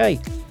Ina K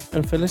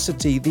and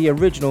Felicity, the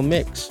original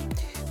mix.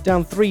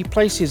 Down 3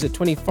 places at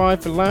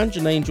 25 for Lange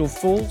and Angel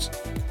Falls,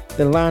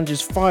 the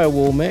Lange's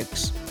Firewall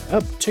mix.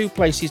 Up 2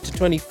 places to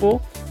 24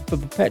 for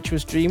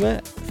Perpetuous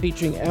Dreamer,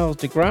 featuring Els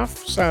de Graaf,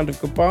 Sound of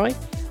Goodbye,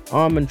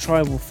 Arm and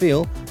Tribal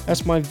Feel,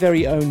 that's my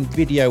very own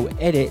video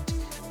edit.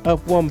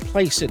 Up 1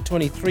 place at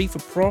 23 for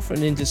Prof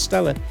and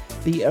Interstellar,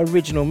 the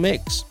original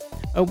mix.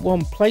 Up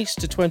 1 place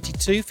to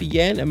 22 for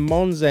Yen and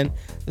Monzen,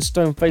 the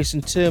Stoneface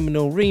and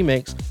Terminal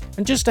remix.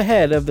 And just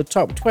ahead of the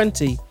top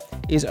 20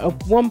 is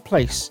up 1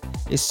 place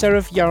is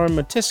Seraph Yaron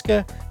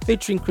Matiska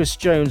featuring Chris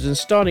Jones, and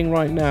starting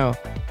right now,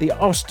 the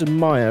Austin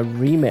Meyer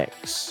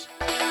remix.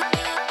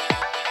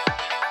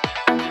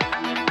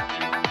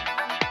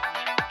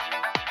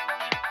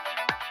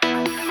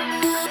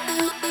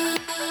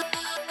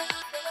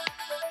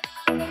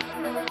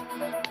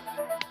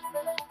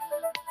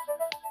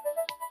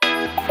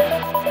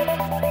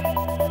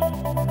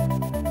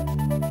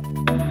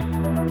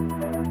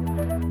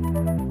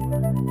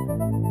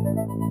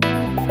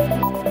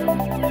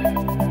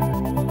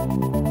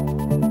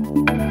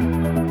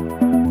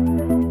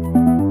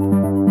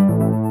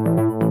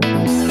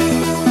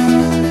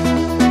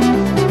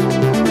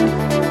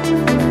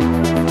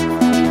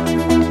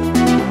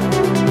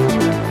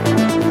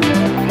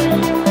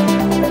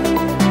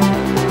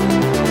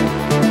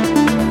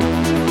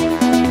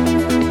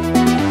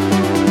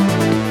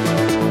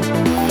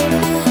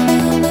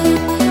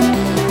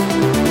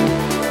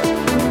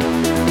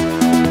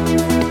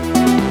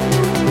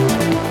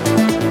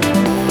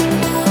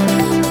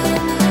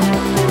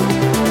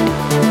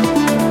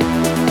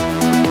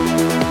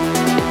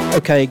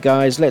 Okay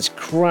guys, let's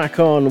crack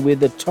on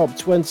with the top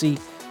 20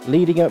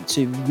 leading up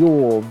to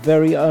your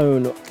very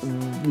own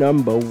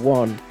number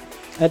 1.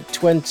 At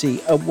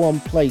 20, at 1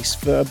 place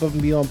for Above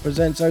and Beyond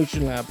presents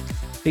Ocean Lab,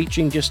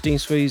 featuring Justine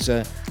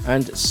Sousa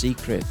and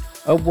Secret.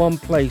 At 1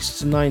 place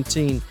to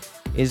 19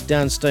 is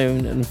Dan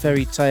Stone and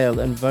Fairy Tale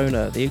and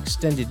Vona, the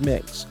extended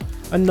mix.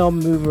 A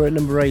non-mover at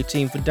number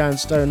 18 for Dan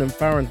Stone and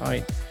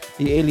Fahrenheit,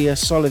 the Ilya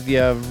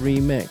Solovyev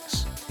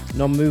remix.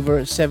 Non-mover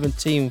at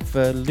 17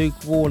 for Luke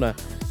Warner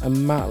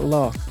and Matt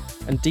Locke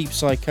and Deep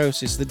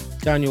Psychosis, the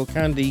Daniel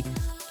Candy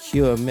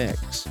Cure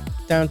mix.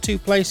 Down 2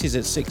 places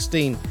at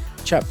 16,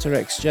 Chapter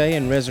XJ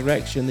and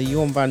Resurrection, the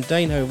Jorn van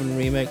Dijnhoven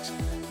remix.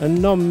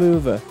 And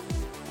non-mover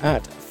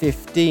at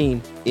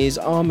 15 is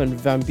Armin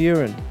van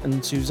Buren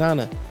and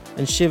Susanna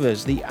and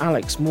Shivers, the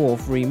Alex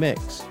Morph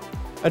remix.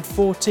 At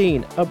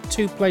 14, up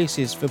 2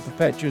 places for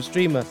Perpetuous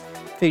Dreamer,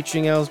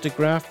 featuring Els de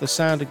Graaf, the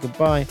Sound of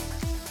Goodbye,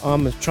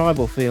 Armor's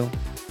Tribal Feel.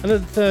 And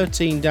at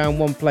 13, down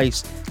 1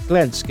 place,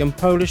 Glensk and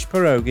Polish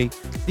Pierogi,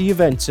 the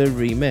Juventa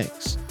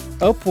remix.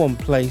 Up 1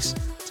 place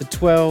to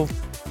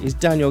 12 is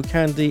Daniel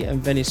Candy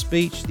and Venice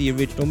Beach, the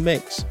original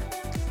mix.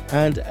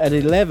 And at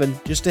 11,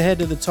 just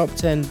ahead of the top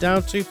 10,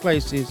 down 2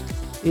 places,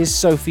 is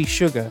Sophie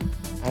Sugar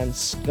and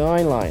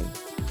Skyline.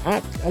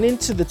 And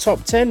into the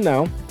top 10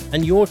 now,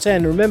 and your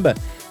 10. Remember,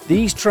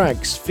 these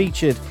tracks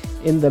featured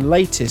in the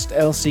latest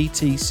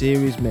LCT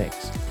series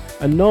mix.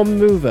 A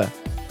non-mover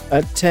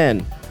at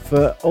 10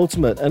 for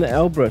Ultimate and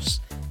Elbrus,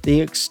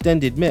 the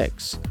extended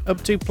mix.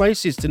 Up 2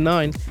 places to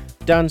 9,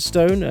 Dan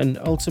Stone and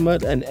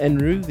Ultimate and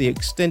Enru, the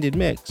extended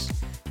mix.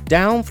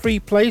 Down 3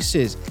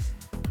 places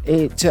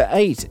to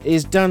 8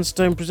 is Dan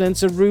Stone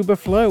presents Aruba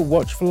Flow,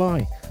 Watch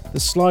Fly, the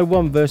Sly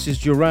One versus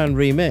Duran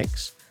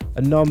remix.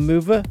 A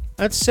non-mover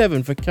at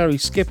 7 for Carrie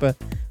Skipper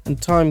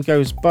and Time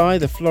Goes By,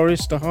 the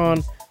Floris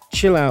Dahan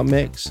Chill Out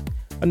mix.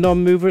 A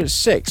non-mover at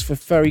 6 for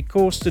Ferry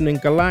Corsten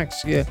and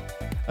Galaxia.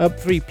 Up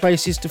 3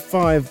 places to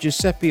 5,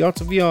 Giuseppe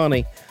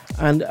Ottaviani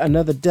and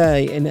Another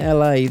Day in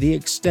LA, the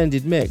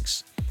extended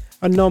mix.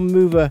 A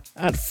non-mover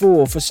at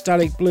 4 for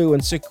Static Blue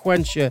and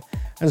Sequentia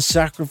and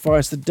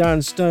Sacrifice, the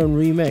Dan Stone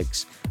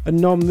remix. A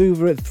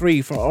non-mover at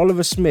 3 for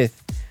Oliver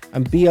Smith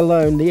and Be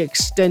Alone, the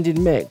extended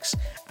mix.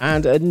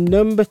 And at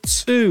number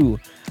 2,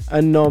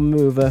 a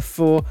non-mover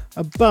for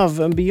Above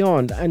and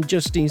Beyond and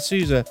Justine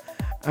Souza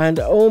and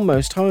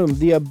Almost Home,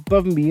 the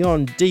Above and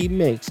Beyond deep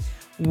mix,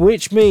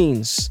 which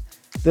means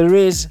there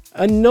is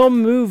a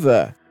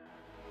non-mover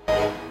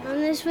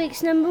On this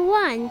week's number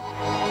 1.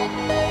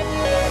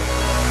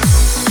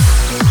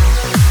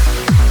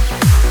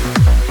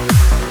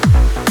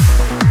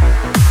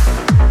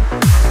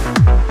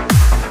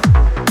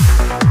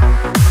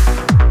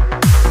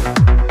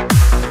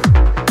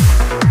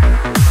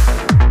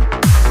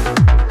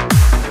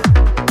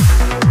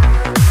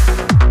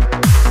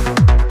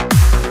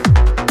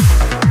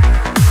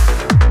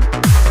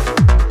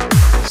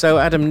 So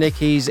Adam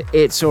Nicky's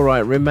It's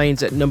Alright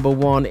remains at number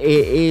 1. It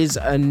is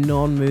a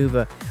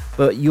non-mover,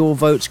 but your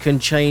votes can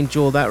change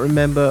all that.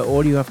 Remember,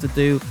 all you have to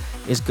do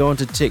is go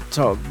onto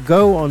TikTok,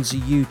 go onto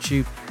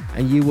YouTube,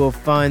 and you will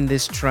find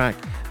this track.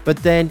 But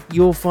then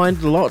you'll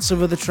find lots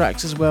of other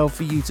tracks as well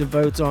for you to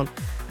vote on.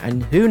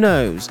 And who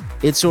knows,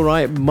 It's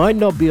Alright might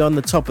not be on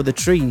the top of the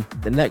tree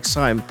the next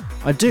time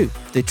I do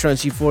the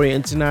Trance Euphoria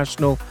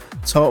International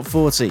Top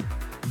 40.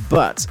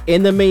 But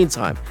in the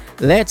meantime,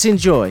 let's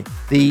enjoy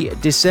the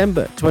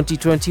December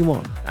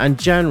 2021 and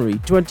January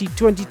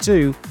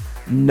 2022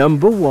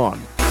 number 1.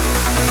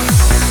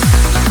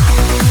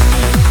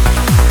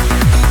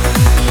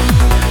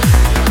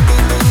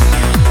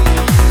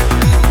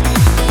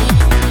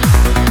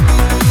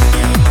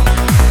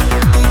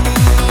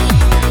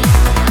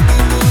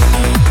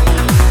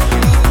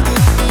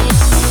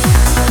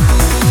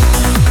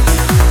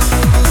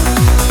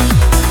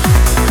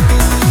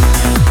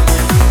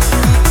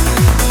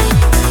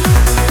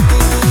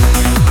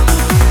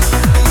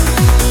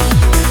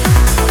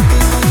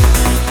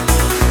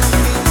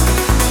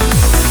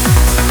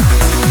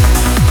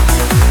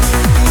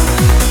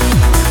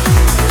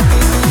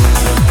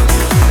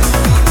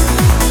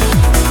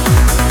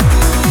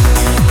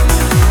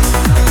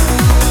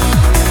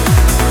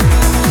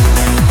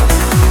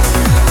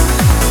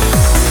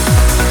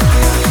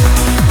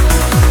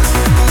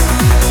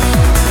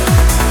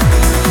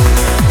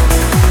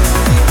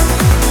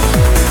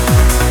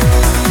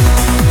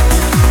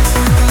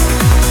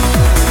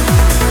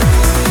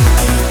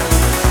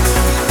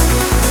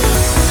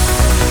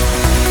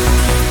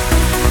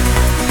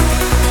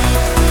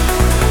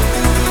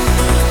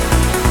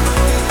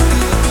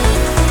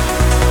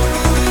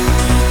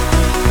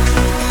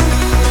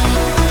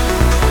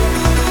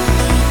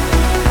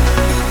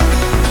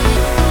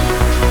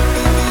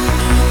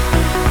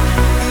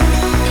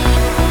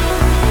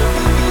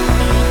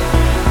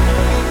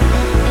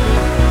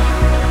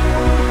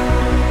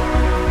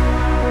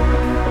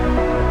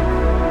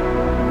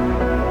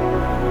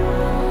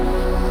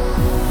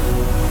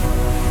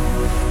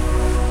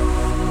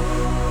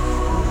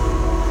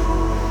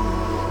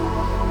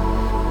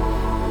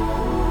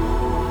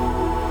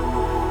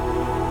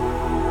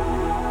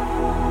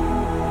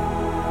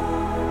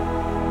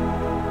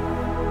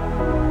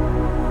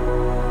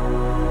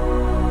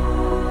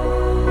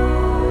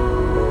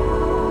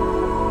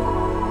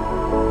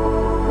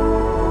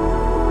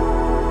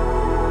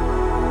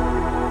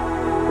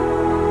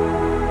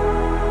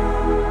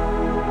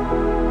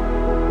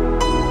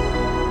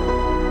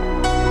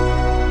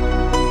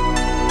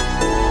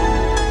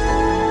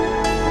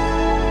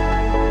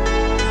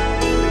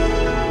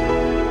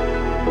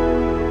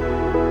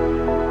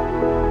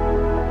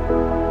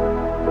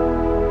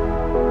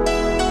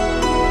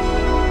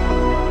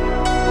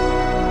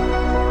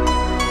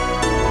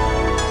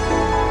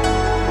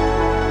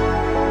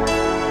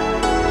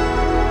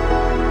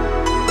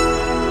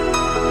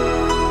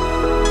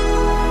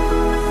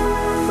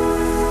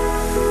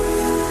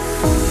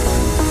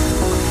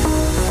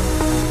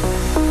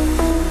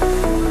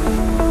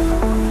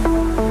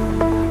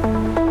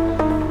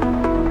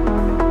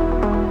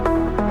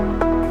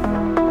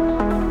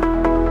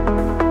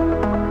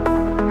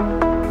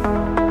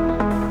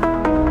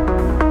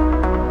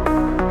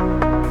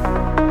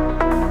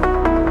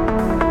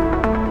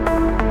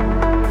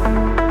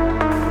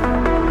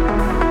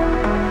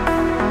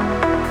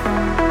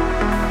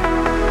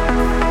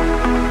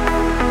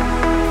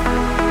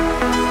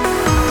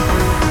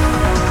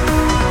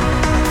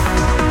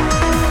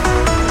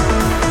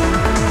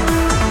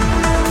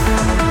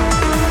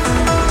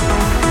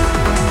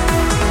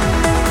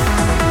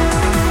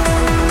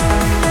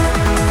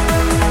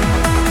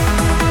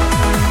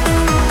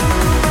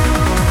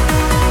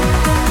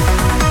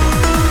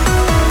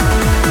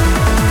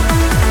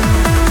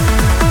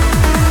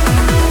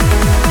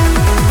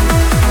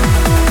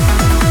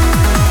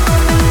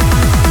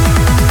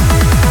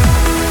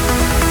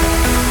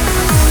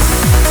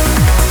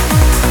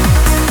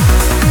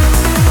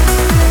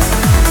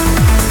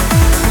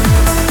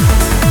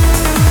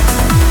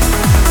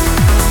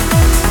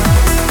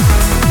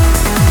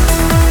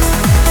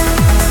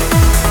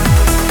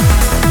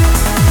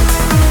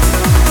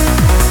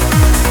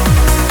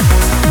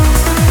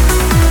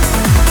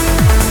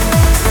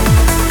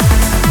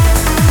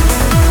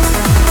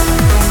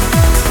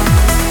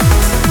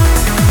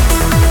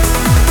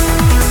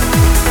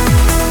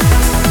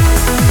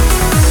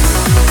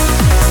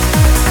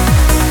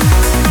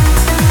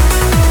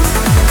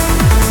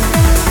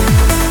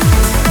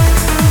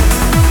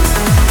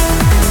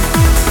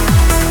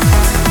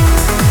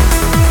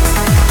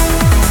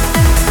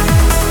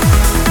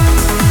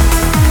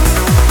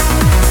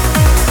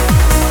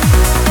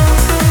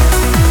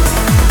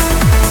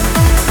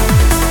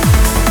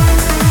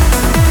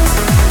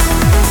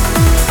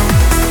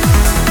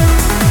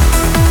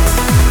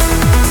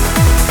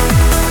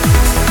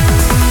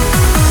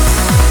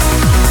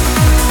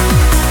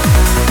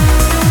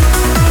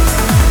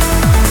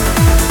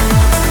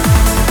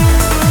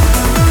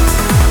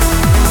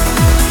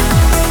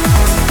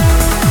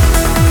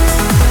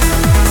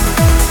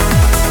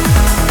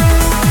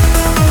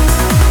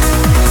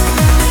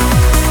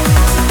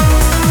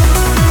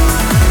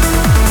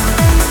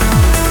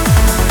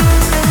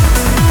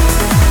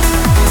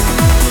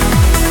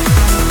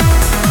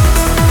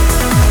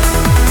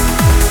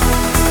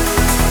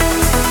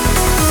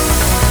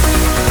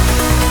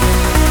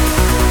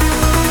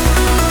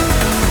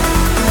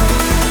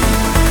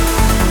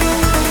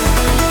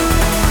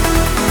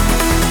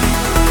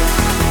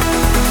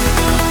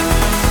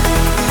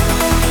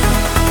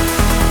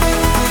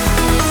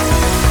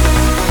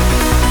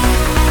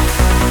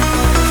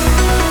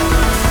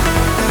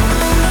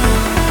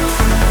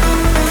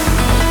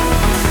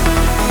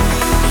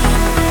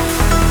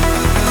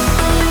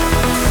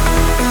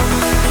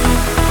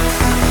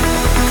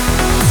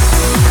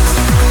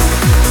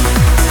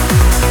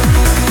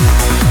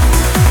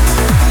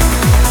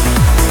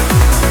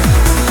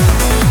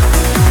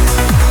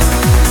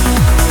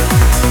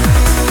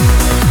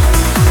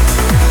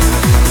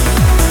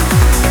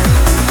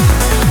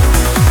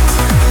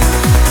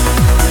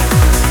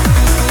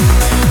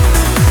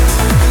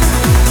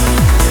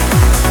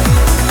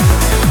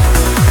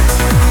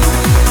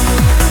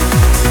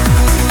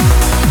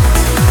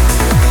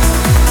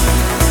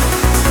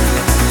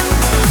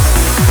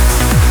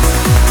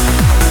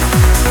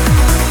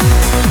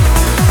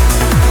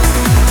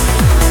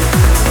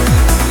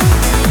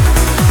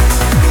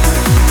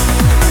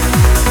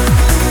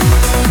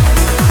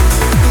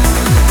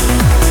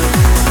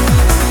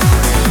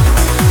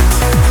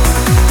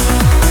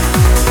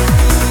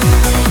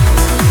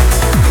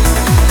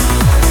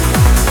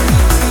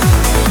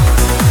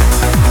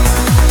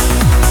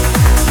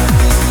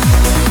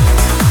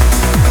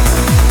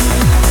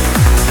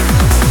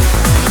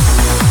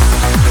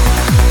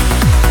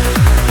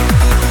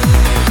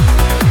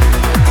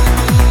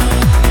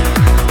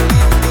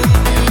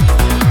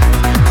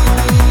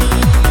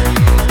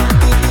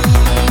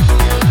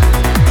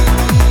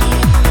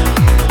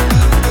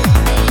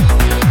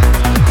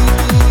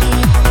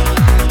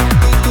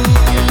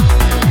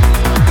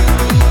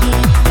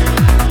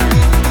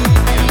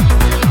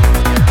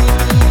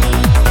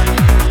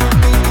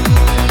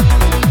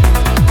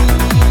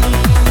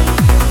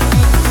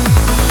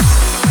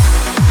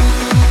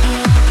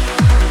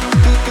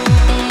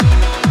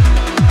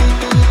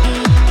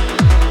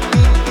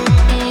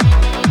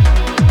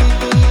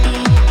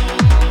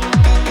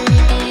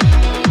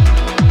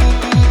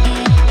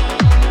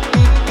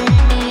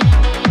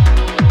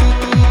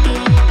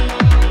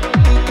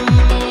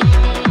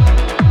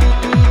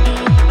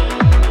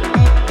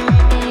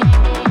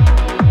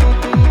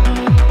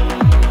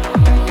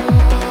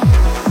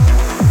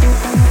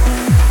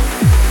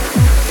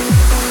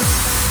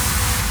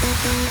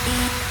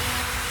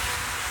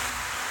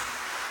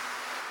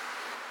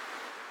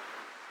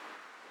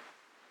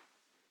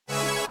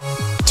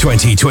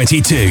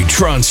 2022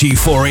 Trance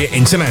Euphoria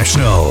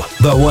International,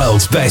 the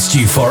world's best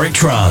euphoric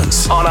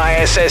trance on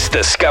ISS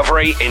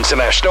Discovery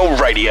International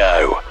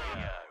Radio.